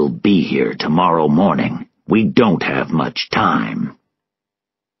 "Zuwani will be here tomorrow morning. We don't have much time."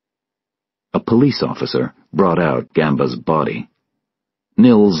 A police officer brought out Gamba's body.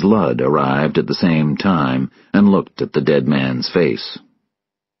 Nils Ludd arrived at the same time and looked at the dead man's face.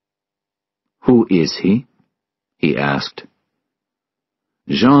 "Who is he?" he asked.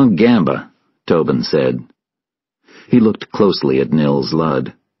 "Jean Gamba," Tobin said. He looked closely at Nils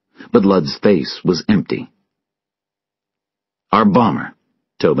Ludd, but Ludd's face was empty. "Our bomber,"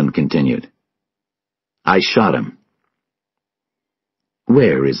 Tobin continued. "I shot him."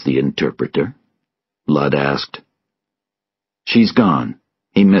 "Where is the interpreter?" Ludd asked. "She's gone.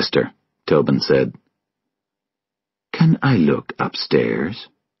 He missed her," Tobin said. "Can I look upstairs?"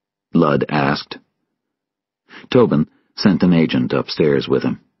 Ludd asked. Tobin sent an agent upstairs with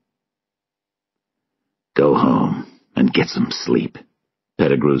him. "Go home and get some sleep,"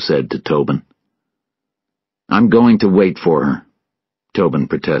 Pettigrew said to Tobin. "I'm going to wait for her," Tobin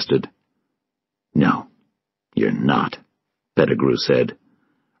protested. "No, you're not," Pettigrew said.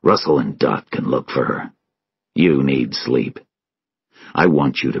 "Russell and Dot can look for her. You need sleep. I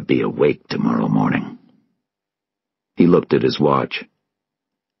want you to be awake tomorrow morning." He looked at his watch.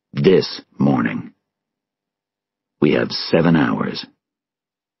 "This morning. We have 7 hours."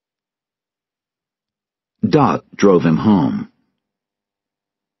 Dot drove him home.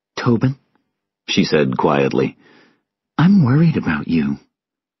 "Tobin," she said quietly, "I'm worried about you.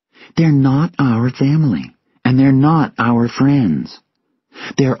 They're not our family, and they're not our friends.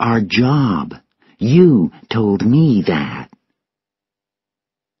 They're our job. You told me that."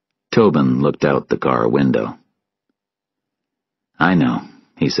 Tobin looked out the car window. "I know,"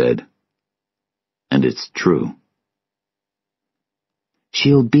 he said. "And it's true."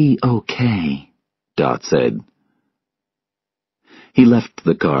 "She'll be okay," Dot said. He left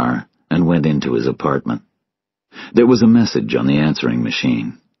the car and went into his apartment. There was a message on the answering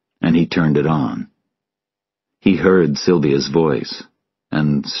machine, and he turned it on. He heard Sylvia's voice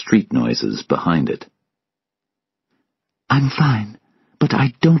and street noises behind it. "I'm fine, but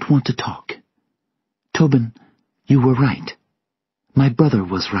I don't want to talk. Tobin, you were right. My brother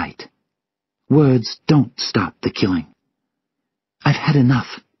was right. Words don't stop the killing. I've had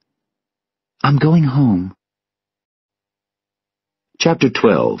enough. I'm going home." Chapter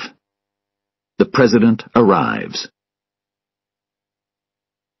 12. The President Arrives.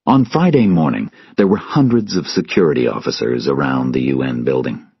 On Friday morning, there were hundreds of security officers around the UN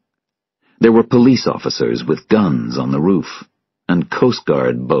building. There were police officers with guns on the roof, and Coast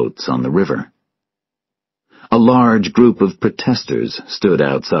Guard boats on the river. A large group of protesters stood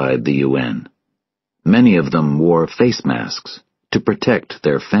outside the UN. Many of them wore face masks to protect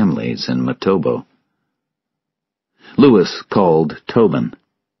their families in Matobo. Lewis called Tobin.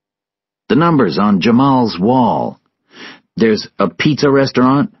 "The number's on Jamal's wall. There's a pizza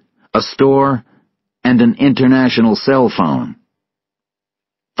restaurant, a store, and an international cell phone."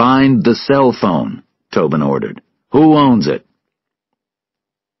 "Find the cell phone," Tobin ordered. "Who owns it?"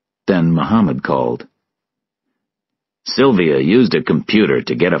 Then Muhammad called. "Sylvia used a computer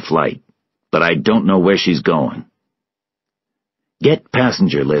to get a flight, but I don't know where she's going." "Get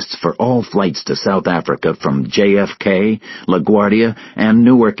passenger lists for all flights to South Africa from JFK, LaGuardia, and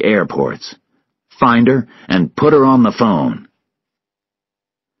Newark airports. Find her and put her on the phone."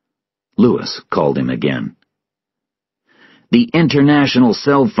 Lewis called him again. "The international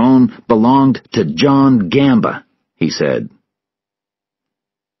cell phone belonged to John Gamba," he said.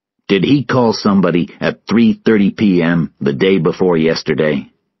 "Did he call somebody at 3:30 p.m. the day before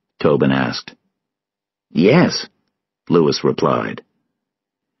yesterday?" Tobin asked. "Yes," Lewis replied.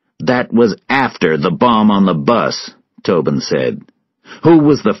 "That was after the bomb on the bus," Tobin said. "Who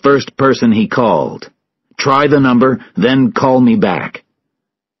was the first person he called? Try the number, then call me back."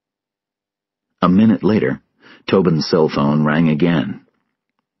 A minute later, Tobin's cell phone rang again.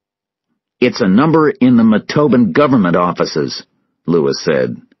 "It's a number in the Matoban government offices," Lewis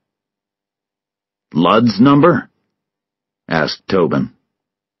said. "Ludd's number?" asked Tobin.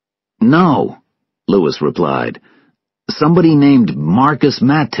 "No," Lewis replied. "Somebody named Marcus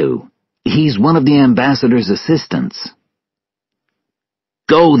Matu. He's one of the ambassador's assistants."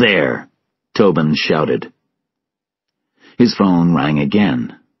 "Go there!" Tobin shouted. His phone rang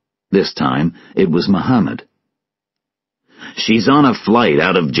again. This time it was Muhammad. She's on a flight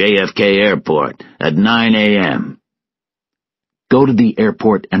out of JFK Airport at 9 a.m. Go to the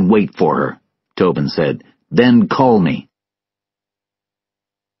airport and wait for her, Tobin said. Then call me.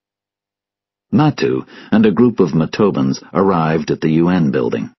 Matu and a group of Matobans arrived at the UN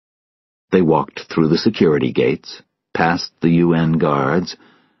building. They walked through the security gates, past the UN guards,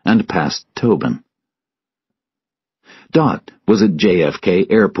 and past Tobin. Dot was at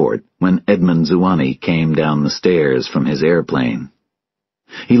JFK Airport when Edmund Zwane came down the stairs from his airplane.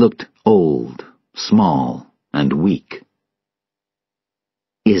 He looked old, small, and weak.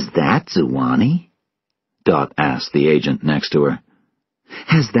 "Is that Zwane?" Dot asked the agent next to her.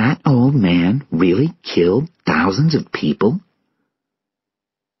 "Has that old man really killed thousands of people?"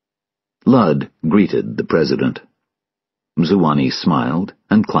 Ludd greeted the president. Zwane smiled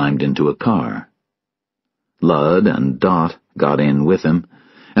and climbed into a car. Ludd and Dot got in with him,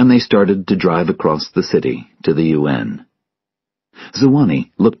 and they started to drive across the city to the UN.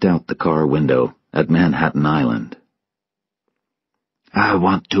 Zwane looked out the car window at Manhattan Island. "I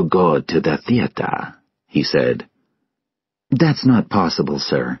want to go to the theater," he said. "That's not possible,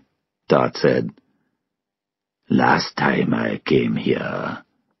 sir," Dot said. "Last time I came here,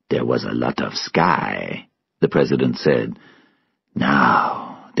 there was a lot of sky," the president said.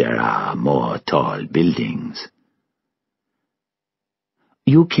 "Now there are more tall buildings."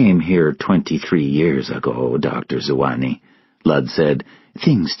 "You came here 23 years ago, Dr. Zwane," Ludd said.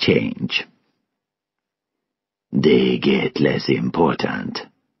 "Things change." "They get less important,"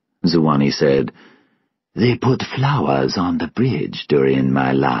 Zwane said. "They put flowers on the bridge during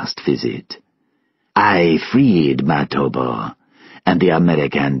my last visit. I freed Matobo, and the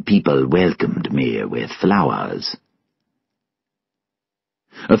American people welcomed me with flowers."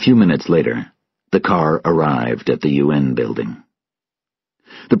 A few minutes later, the car arrived at the UN building.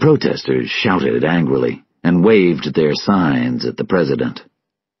 The protesters shouted angrily and waved their signs at the president.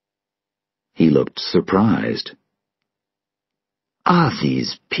 He looked surprised. "Are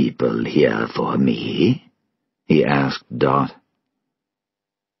these people here for me?" he asked Dot.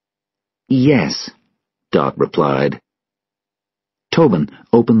 "Yes," Dot replied. Tobin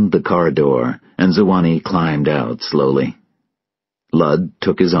opened the car door, and Zwane climbed out slowly. Ludd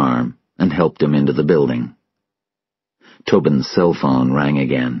took his arm and helped him into the building. Tobin's cell phone rang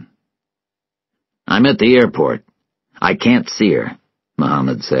again. "I'm at the airport. I can't see her,"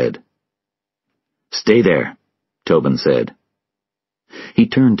 Mohammed said. "Stay there," Tobin said. He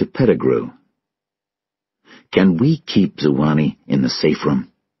turned to Pettigrew. "Can we keep Zwane in the safe room?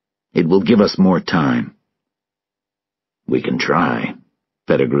 It will give us more time." "We can try,"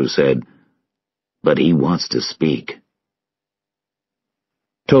 Pettigrew said, "but he wants to speak."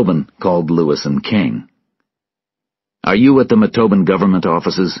 Tobin called Lewis and King. "Are you at the Matoban government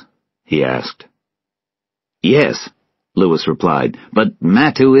offices?" he asked. "Yes," Lewis replied, "but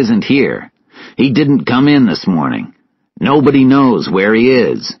Matu isn't here. He didn't come in this morning. Nobody knows where he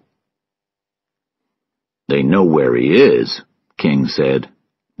is." "They know where he is," King said,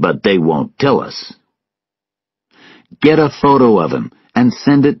 "but they won't tell us." "Get a photo of him and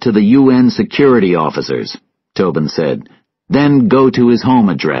send it to the UN security officers," Tobin said. "Then go to his home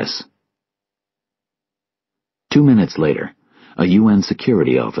address." 2 minutes later, a UN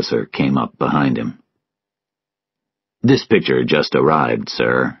security officer came up behind him. "This picture just arrived,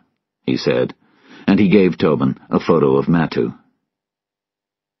 sir," he said, and he gave Tobin a photo of Matu.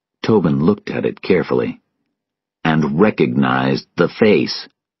 Tobin looked at it carefully and recognized the face.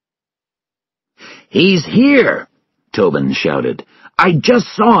 "He's here!" Tobin shouted. "I just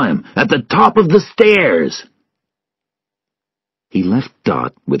saw him at the top of the stairs!" He left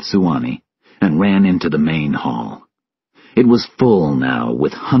Dot with Zwane and ran into the main hall. It was full now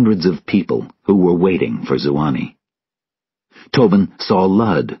with hundreds of people who were waiting for Zwane. Tobin saw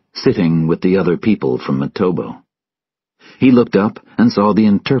Ludd sitting with the other people from Matobo. He looked up and saw the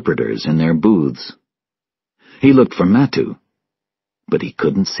interpreters in their booths. He looked for Matu, but he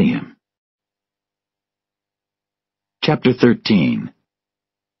couldn't see him. Chapter 13.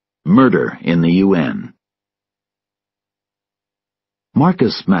 Murder in the UN.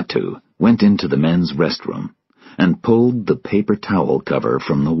 Marcus Matu went into the men's restroom and pulled the paper towel cover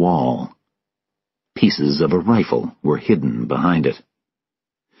from the wall. Pieces of a rifle were hidden behind it.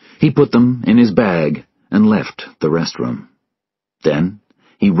 He put them in his bag and left the restroom. Then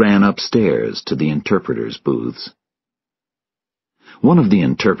he ran upstairs to the interpreters' booths. One of the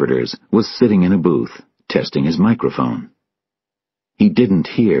interpreters was sitting in a booth, testing his microphone. He didn't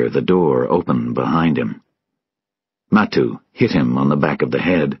hear the door open behind him. Matu hit him on the back of the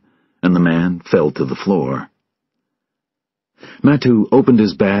head, and the man fell to the floor. Matu opened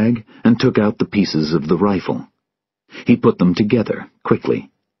his bag and took out the pieces of the rifle. He put them together quickly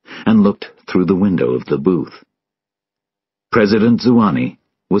and looked through the window of the booth. President Zuani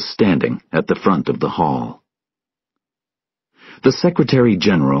was standing at the front of the hall. The Secretary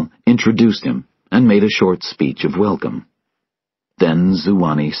General introduced him and made a short speech of welcome. Then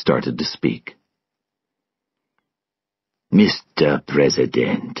Zuani started to speak. Mr.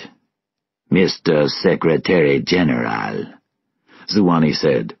 President, Mr. Secretary General, Zuani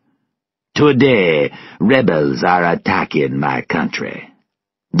said, today rebels are attacking my country.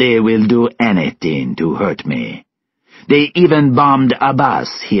 They will do anything to hurt me. They even bombed a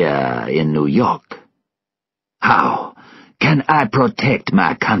bus here in New York. How can I protect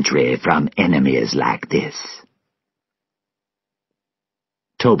my country from enemies like this?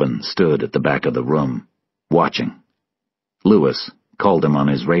 Tobin stood at the back of the room, watching. Lewis called him on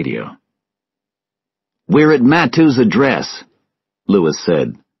his radio. "We're at Matu's address," Lewis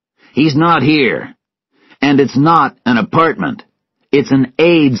said. "He's not here. And it's not an apartment. It's an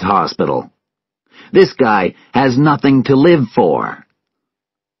AIDS hospital. This guy has nothing to live for."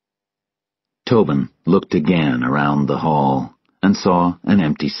 Tobin looked again around the hall and saw an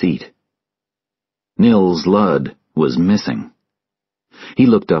empty seat. Nils Ludd was missing. He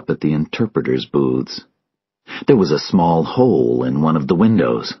looked up at the interpreter's booths. There was a small hole in one of the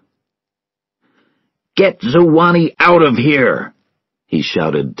windows. "Get Zuani out of here!" he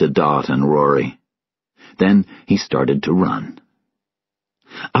shouted to Dot and Rory. Then he started to run.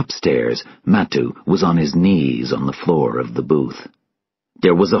 Upstairs, Matu was on his knees on the floor of the booth.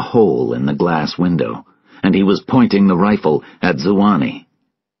 There was a hole in the glass window, and he was pointing the rifle at Zuani.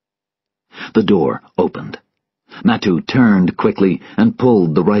 The door opened. Matu turned quickly and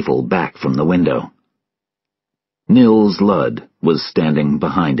pulled the rifle back from the window. Nils Ludd was standing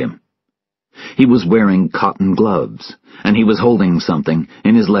behind him. He was wearing cotton gloves, and he was holding something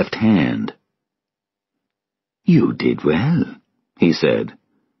in his left hand. You did well, he said.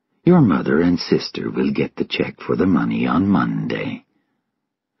 Your mother and sister will get the check for the money on Monday.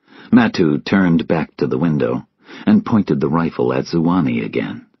 Matu turned back to the window and pointed the rifle at Zuani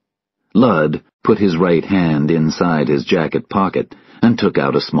again. Ludd put his right hand inside his jacket pocket and took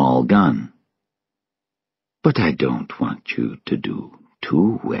out a small gun. But I don't want you to do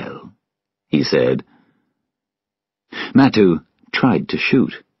too well, he said. Matu tried to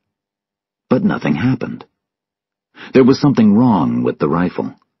shoot, but nothing happened. There was something wrong with the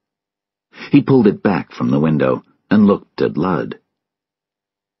rifle. He pulled it back from the window and looked at Ludd.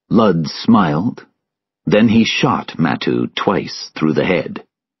 Ludd smiled. Then he shot Matu twice through the head.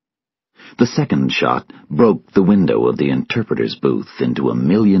 The second shot broke the window of the interpreter's booth into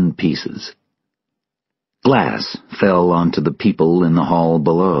 1,000,000 pieces. Glass fell onto the people in the hall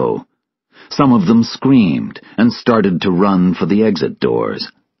below. Some of them screamed and started to run for the exit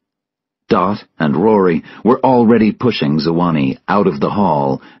doors. Dot and Rory were already pushing Zuani out of the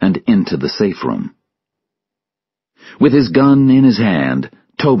hall and into the safe room. With his gun in his hand,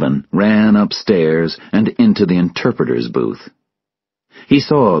 Tobin ran upstairs and into the interpreter's booth. He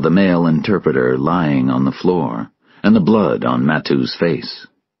saw the male interpreter lying on the floor and the blood on Matu's face.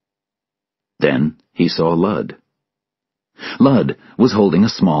 Then he saw Ludd. Ludd was holding a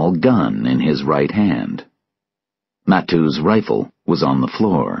small gun in his right hand. Matu's rifle was on the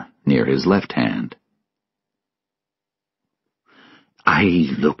floor near his left hand. I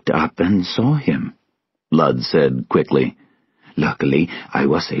looked up and saw him, Ludd said quickly. Luckily, I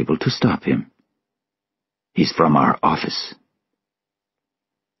was able to stop him. He's from our office.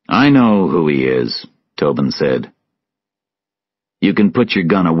 I know who he is, Tobin said. You can put your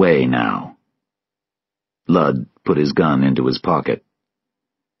gun away now. Ludd put his gun into his pocket.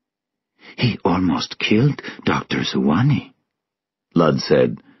 He almost killed Dr. Zuani, Ludd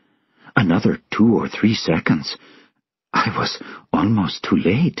said. Another 2 or 3 seconds. I was almost too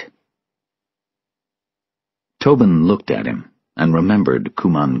late. Tobin looked at him and remembered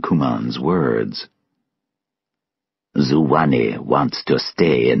Kuman's words. Zuani wants to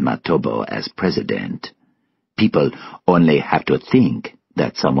stay in Matobo as president. People only have to think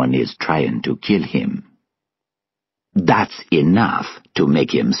that someone is trying to kill him. That's enough to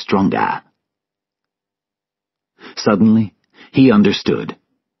make him stronger. Suddenly, he understood.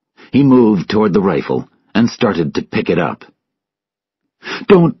 He moved toward the rifle and started to pick it up.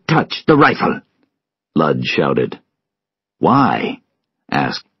 Don't touch the rifle, Ludd shouted. Why?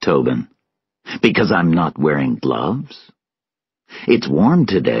 Asked Tobin. Because I'm not wearing gloves? It's warm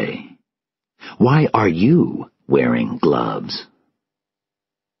today. Why are you wearing gloves?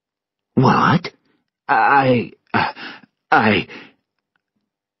 What?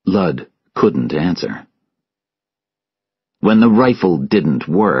 Ludd couldn't answer. When the rifle didn't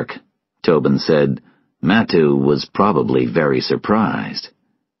work, Tobin said, Matu was probably very surprised.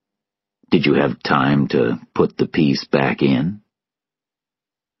 Did you have time to put the piece back in?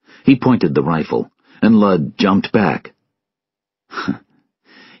 He pointed the rifle, and Ludd jumped back.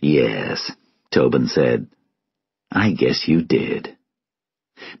 Yes, Tobin said. I guess you did.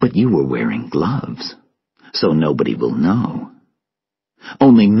 But you were wearing gloves, so nobody will know.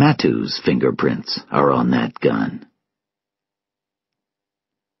 Only Matu's fingerprints are on that gun.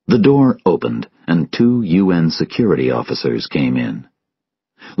 The door opened, and 2 UN security officers came in.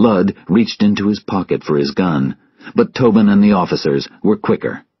 Ludd reached into his pocket for his gun, but Tobin and the officers were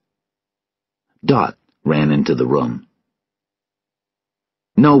quicker. Dot ran into the room.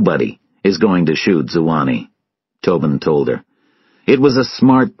 Nobody is going to shoot Zuwani, Tobin told her. It was a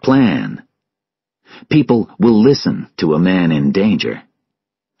smart plan. People will listen to a man in danger.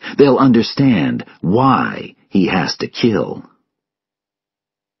 They'll understand why he has to kill.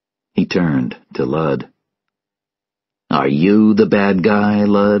 He turned to Ludd. Are you the bad guy,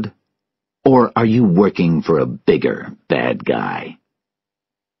 Ludd? Or are you working for a bigger bad guy?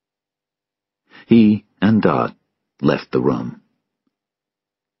 He and Dot left the room.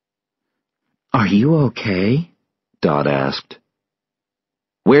 Are you okay? Dot asked.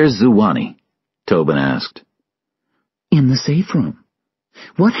 Where's Zuwani? Tobin asked. In the safe room.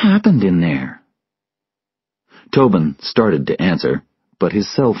 What happened in there? Tobin started to answer, but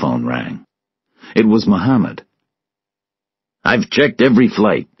his cell phone rang. It was Mohammed. I've checked every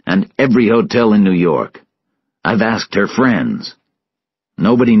flight and every hotel in New York. I've asked her friends.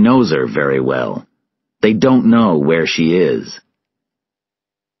 Nobody knows her very well. They don't know where she is.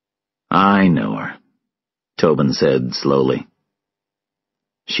 I know her, Tobin said slowly.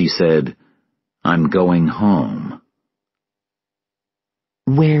 She said, I'm going home.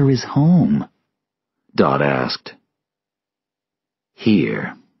 Where is home? Dot asked.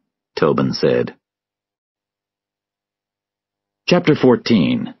 Here, Tobin said. Chapter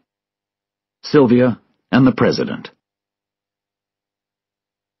 14. Sylvia and the President.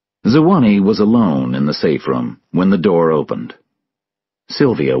 Zuwani was alone in the safe room when the door opened.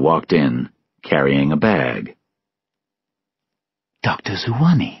 Sylvia walked in, carrying a bag. Dr.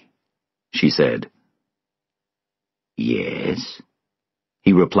 Zuwani, she said. Yes,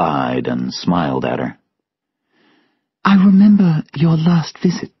 he replied and smiled at her. I remember your last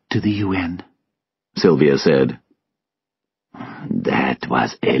visit to the UN, Sylvia said. That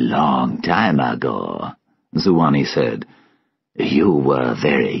was a long time ago, Zuwani said. You were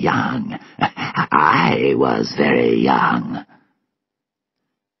very young. I was very young.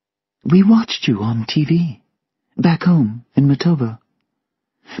 We watched you on TV, back home in Matovo.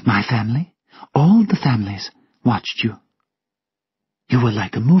 My family, all the families, watched you. You were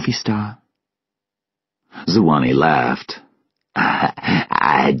like a movie star. Zuwani laughed.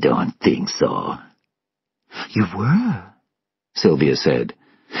 I don't think so. You were, Sylvia said.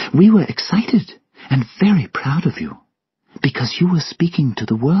 We were excited and very proud of you, because you were speaking to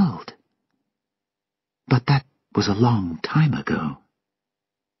the world. But that was a long time ago.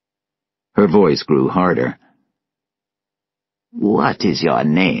 Her voice grew harder. What is your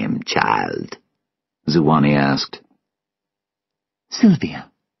name, child? Zuwani asked. Sylvia.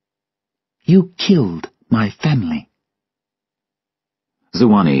 You killed my family.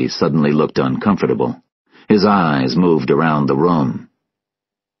 Zuwani suddenly looked uncomfortable. His eyes moved around the room.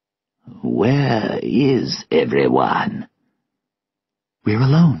 Where is everyone? We're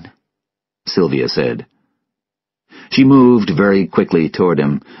alone, Sylvia said. She moved very quickly toward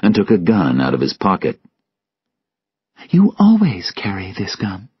him and took a gun out of his pocket. You always carry this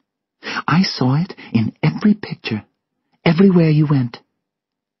gun. I saw it in every picture, everywhere you went.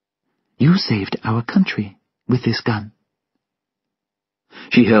 You saved our country with this gun.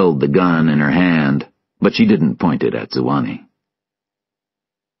 She held the gun in her hand, but she didn't point it at Zuwani.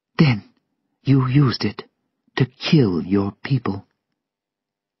 Then you used it to kill your people.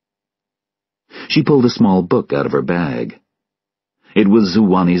 She pulled a small book out of her bag. It was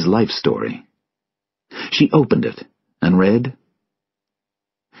Zuwani's life story. She opened it and read,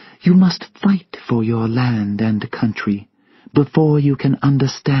 You must fight for your land and country before you can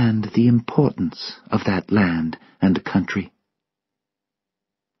understand the importance of that land and country.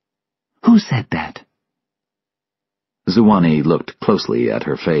 Who said that? Zuwani looked closely at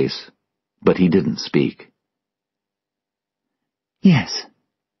her face, but he didn't speak. Yes,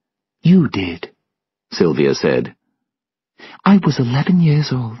 you did, Sylvia said. I was 11 years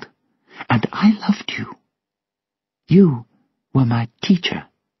old, and I loved you. You were my teacher.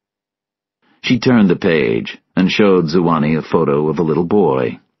 She turned the page and showed Zuwani a photo of a little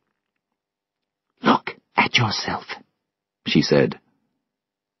boy. Look at yourself, she said.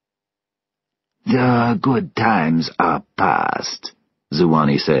 The good times are past,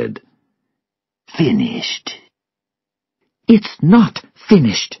 Zuwani said. Finished. It's not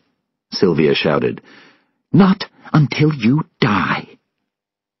finished, Sylvia shouted. Not until you die.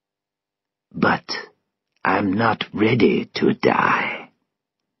 But I'm not ready to die.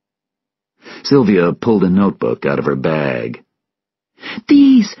 Sylvia pulled a notebook out of her bag.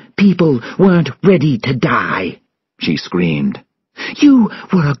 These people weren't ready to die, she screamed. You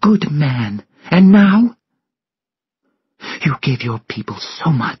were a good man, and now? You gave your people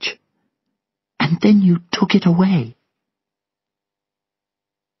so much, and then you took it away.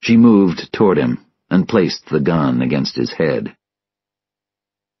 She moved toward him and placed the gun against his head.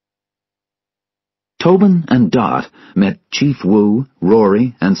 Tobin and Dot met Chief Wu,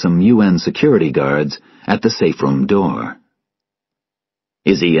 Rory, and some UN security guards at the safe room door.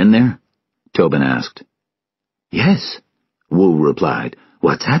 Is he in there? Tobin asked. Yes, Wu replied.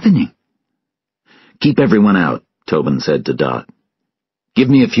 What's happening? Keep everyone out, Tobin said to Dot. Give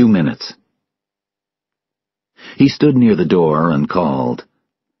me a few minutes. He stood near the door and called,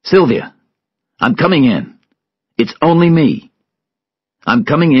 Sylvia, I'm coming in. It's only me. I'm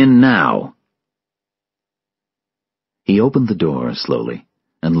coming in now. He opened the door slowly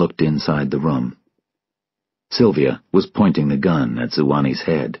and looked inside the room. Sylvia was pointing the gun at Zuwani's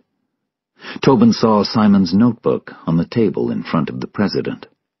head. Tobin saw Simon's notebook on the table in front of the president.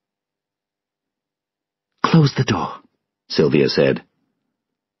 Close the door, Sylvia said.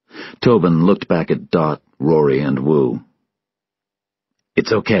 Tobin looked back at Dot, Rory, and Wu.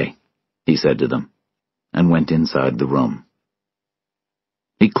 It's okay, he said to them, and went inside the room.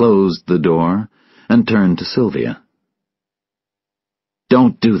 He closed the door and turned to Sylvia.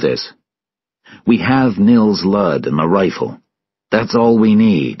 Don't do this. We have Nils Ludd and the rifle. That's all we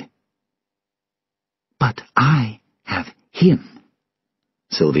need. But I have him,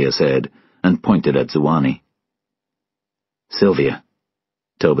 Sylvia said, and pointed at Zuwani. Sylvia,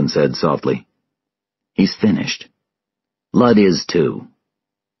 Tobin said softly. He's finished. Ludd is too.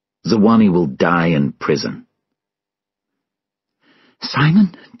 Zuwani will die in prison.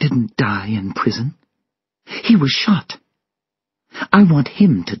 Simon didn't die in prison. He was shot. I want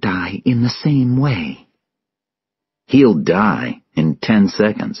him to die in the same way. He'll die in 10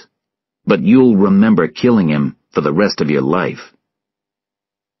 seconds, but you'll remember killing him for the rest of your life.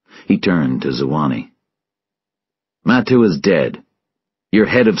 He turned to Zuwani. Matu is dead. Your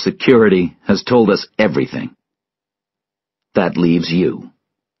head of security has told us everything. That leaves you.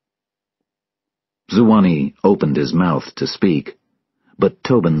 Zuwani opened his mouth to speak, but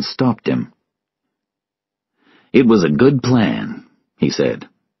Tobin stopped him. It was a good plan, he said.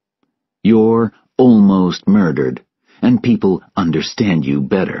 You're almost murdered, and people understand you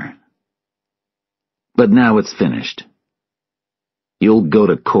better. But now it's finished. You'll go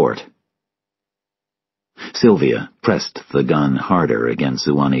to court. Sylvia pressed the gun harder against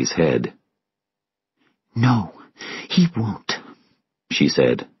Zuwani's head. No, he won't, she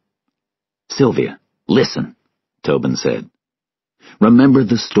said. Sylvia, listen, Tobin said. Remember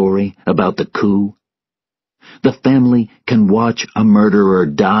the story about the coup? The family can watch a murderer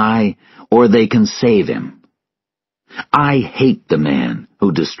die, or they can save him. I hate the man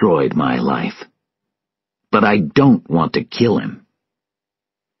who destroyed my life. But I don't want to kill him.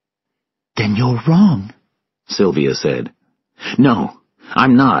 Then you're wrong, Sylvia said. No,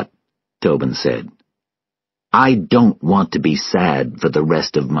 I'm not, Tobin said. I don't want to be sad for the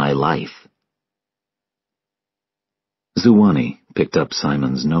rest of my life. Zuwani picked up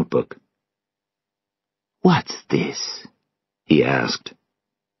Simon's notebook. What's this? He asked.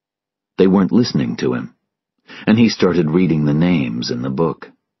 They weren't listening to him, and he started reading the names in the book.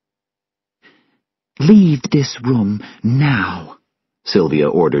 Leave this room now, Sylvia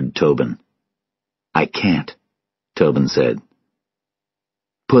ordered Tobin. I can't, Tobin said.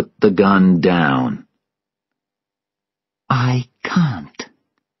 Put the gun down. I can't,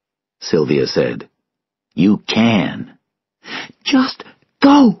 Sylvia said. You can. Just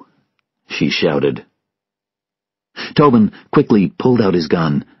go, she shouted. Tobin quickly pulled out his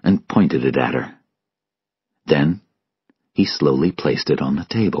gun and pointed it at her. Then he slowly placed it on the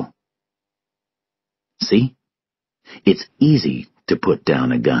table. See? It's easy to put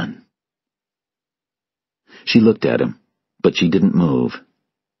down a gun. She looked at him, but she didn't move.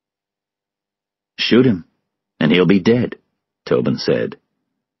 Shoot him, and he'll be dead, Tobin said.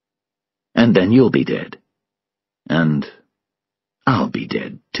 And then you'll be dead. And I'll be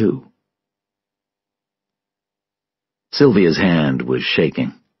dead, too. Sylvia's hand was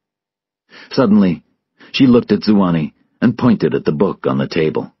shaking. Suddenly, she looked at Zuwani and pointed at the book on the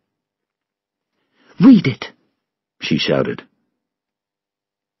table. Read it, she shouted.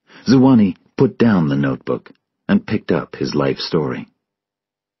 Zuwani put down the notebook and picked up his life story.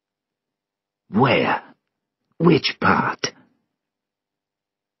 Where? Which part?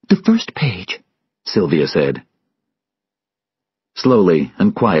 The first page, Sylvia said. Slowly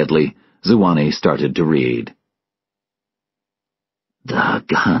and quietly, Zuwani started to read. The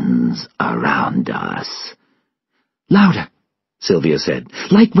guns around us. Louder, Sylvia said,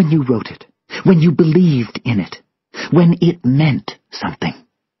 like when you wrote it, when you believed in it, when it meant something.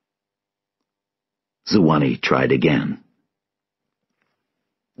 Zuwani tried again.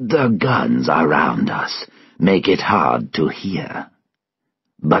 The guns around us make it hard to hear.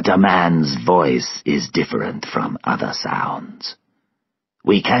 But a man's voice is different from other sounds.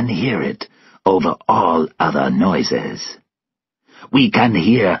 We can hear it over all other noises. We can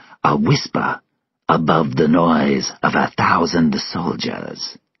hear a whisper above the noise of 1,000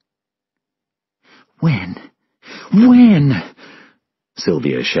 soldiers. When? When?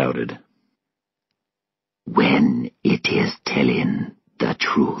 Sylvia shouted. When it is telling the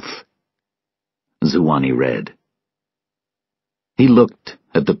truth. Zuwani read. He looked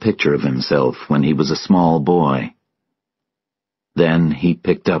at the picture of himself when he was a small boy. Then he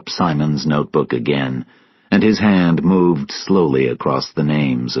picked up Simon's notebook again, and his hand moved slowly across the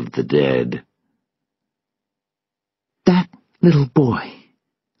names of the dead. That little boy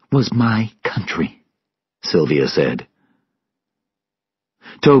was my country, Sylvia said.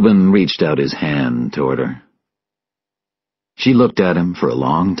 Tobin reached out his hand toward her. She looked at him for a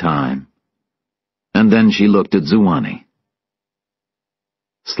long time, and then she looked at Zuwani.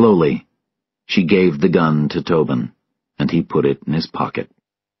 Slowly, she gave the gun to Tobin, and he put it in his pocket.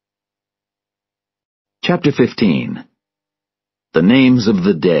 Chapter 15. The Names of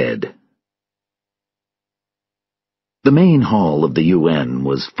the Dead. The main hall of the UN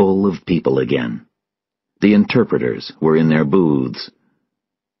was full of people again. The interpreters were in their booths.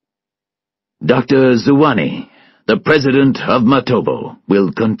 Dr. Zuwani, the president of Matobo,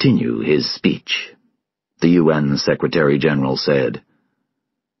 will continue his speech, the UN Secretary-General said.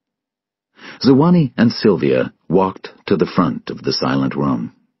 Zuwani and Sylvia walked to the front of the silent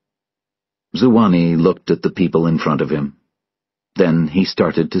room. Zuwani looked at the people in front of him. Then he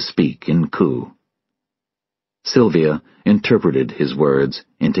started to speak in Ku. Sylvia interpreted his words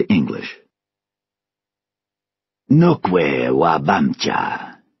into English. Nukwe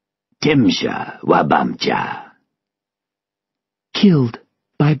wabamcha, Timsha wabamcha. Killed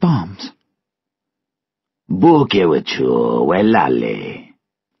by bombs. Bukewichu welale.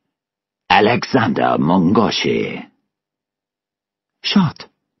 Alexander Mongoshi. Shot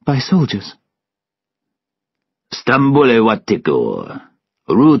by soldiers. Stambule Watiku,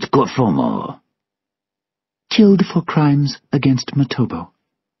 Ruth Kofomo. Killed for crimes against Matobo.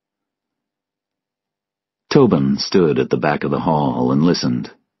 Tobin stood at the back of the hall and listened.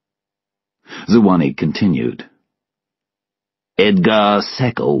 Zuwani continued. Edgar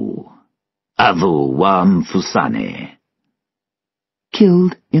Seko, Avu Wamfusane.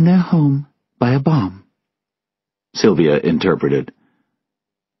 Killed in their home by a bomb. Sylvia interpreted.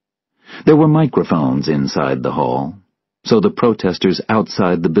 There were microphones inside the hall, so the protesters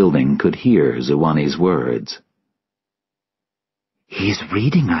outside the building could hear Zuwani's words. He's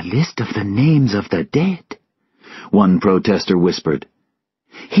reading a list of the names of the dead, one protester whispered.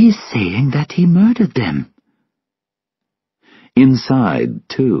 He's saying that he murdered them. Inside,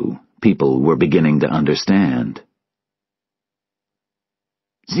 too, people were beginning to understand.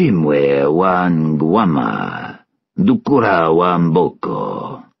 Zimwe wan guama, dukura wan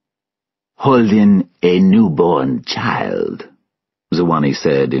boko. Holding a newborn child, Zuwani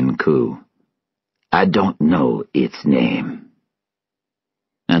said in Ku. I don't know its name.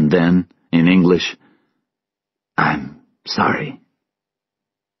 And then, in English, I'm sorry.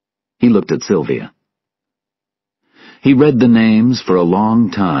 He looked at Sylvia. He read the names for a long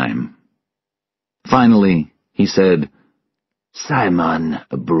time. Finally, he said, Simon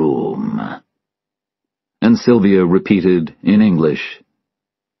Broom. And Sylvia repeated in English,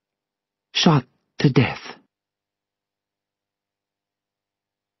 Shot to death.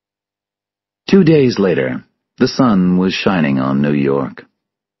 2 days later, the sun was shining on New York.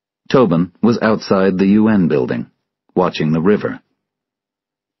 Tobin was outside the UN building, watching the river.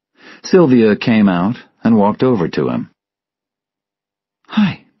 Sylvia came out and walked over to him.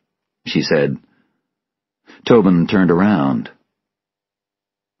 Hi, she said. Tobin turned around.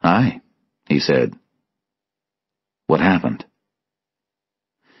 Hi, he said. What happened?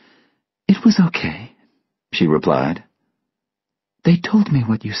 It was okay, she replied. They told me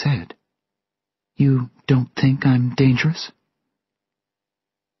what you said. You don't think I'm dangerous?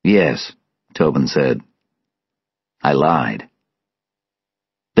 Yes, Tobin said. I lied.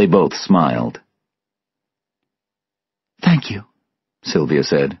 They both smiled. "Thank you," Sylvia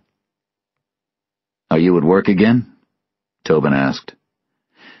said. "Are you at work again?" Tobin asked.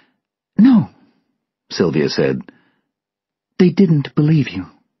 "No," Sylvia said. "they didn't believe you.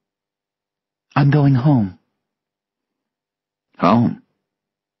 I'm going home." "Home?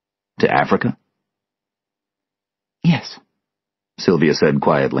 To Africa?" "Yes." Sylvia said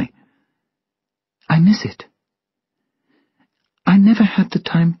quietly. "I miss it. I never had the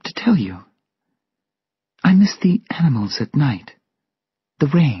time to tell you. I miss the animals at night, the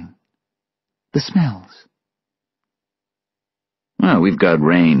rain, the smells." "Well, we've got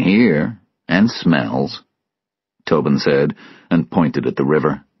rain here, and smells," Tobin said, and pointed at the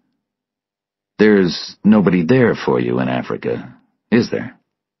river. "There's nobody there for you in Africa, is there?"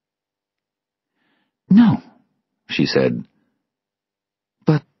 "No," she said.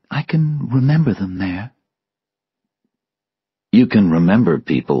 "but I can remember them there." "You can remember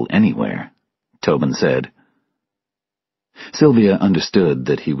people anywhere," Tobin said. Sylvia understood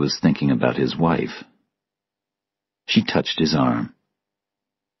that he was thinking about his wife. She touched his arm.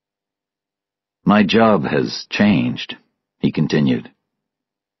 "My job has changed," he continued.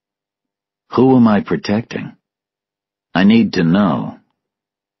 "Who am I protecting? I need to know.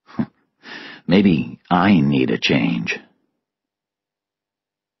 Maybe I need a change."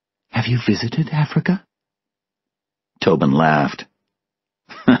 "Have you visited Africa?" Tobin laughed.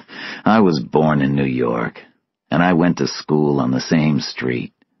 "I was born in New York, and I went to school on the same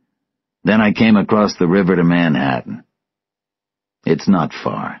street. Then I came across the river to Manhattan. It's not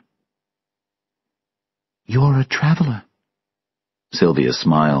far." "You're a traveler." Sylvia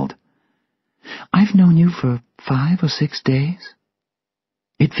smiled. "I've known you for 5 or 6 days.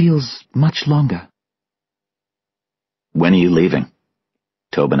 It feels much longer." "When are you leaving?"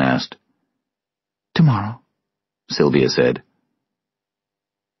 Tobin asked. "Tomorrow," Sylvia said.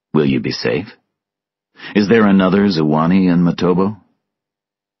 "Will you be safe? Is there another Zuwani in Matobo?"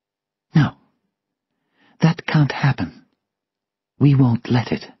 "No. That can't happen. We won't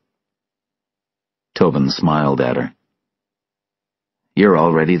let it." Tobin smiled at her. "You're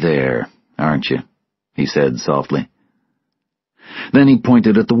already there, aren't you?" he said softly. Then he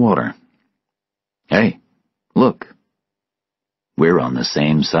pointed at the water. "Hey, look. We're on the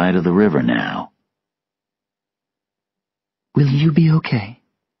same side of the river now." "Will you be okay?"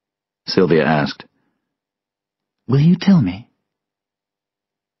 Sylvia asked. "Will you tell me?"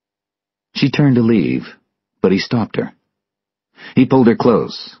 She turned to leave, but he stopped her. He pulled her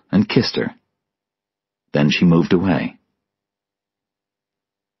close and kissed her. Then she moved away.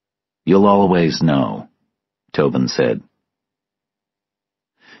 "You'll always know," Tobin said.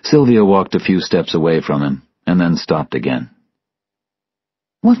 Sylvia walked a few steps away from him and then stopped again.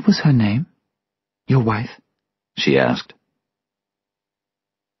 "What was her name? Your wife?" she asked.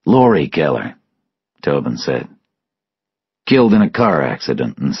 "Lori Keller," Tobin said. "Killed in a car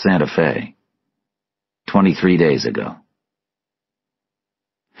accident in Santa Fe. 23 days ago."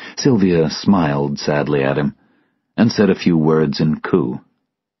 Sylvia smiled sadly at him and said a few words in Ku.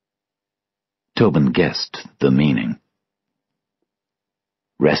 Tobin guessed the meaning.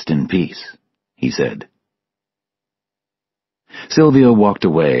 "Rest in peace," he said. Sylvia walked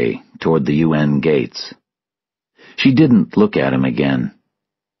away toward the UN gates. She didn't look at him again,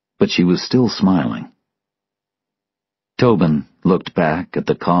 but she was still smiling. Tobin looked back at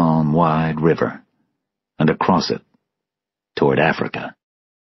the calm, wide river, and across it toward Africa.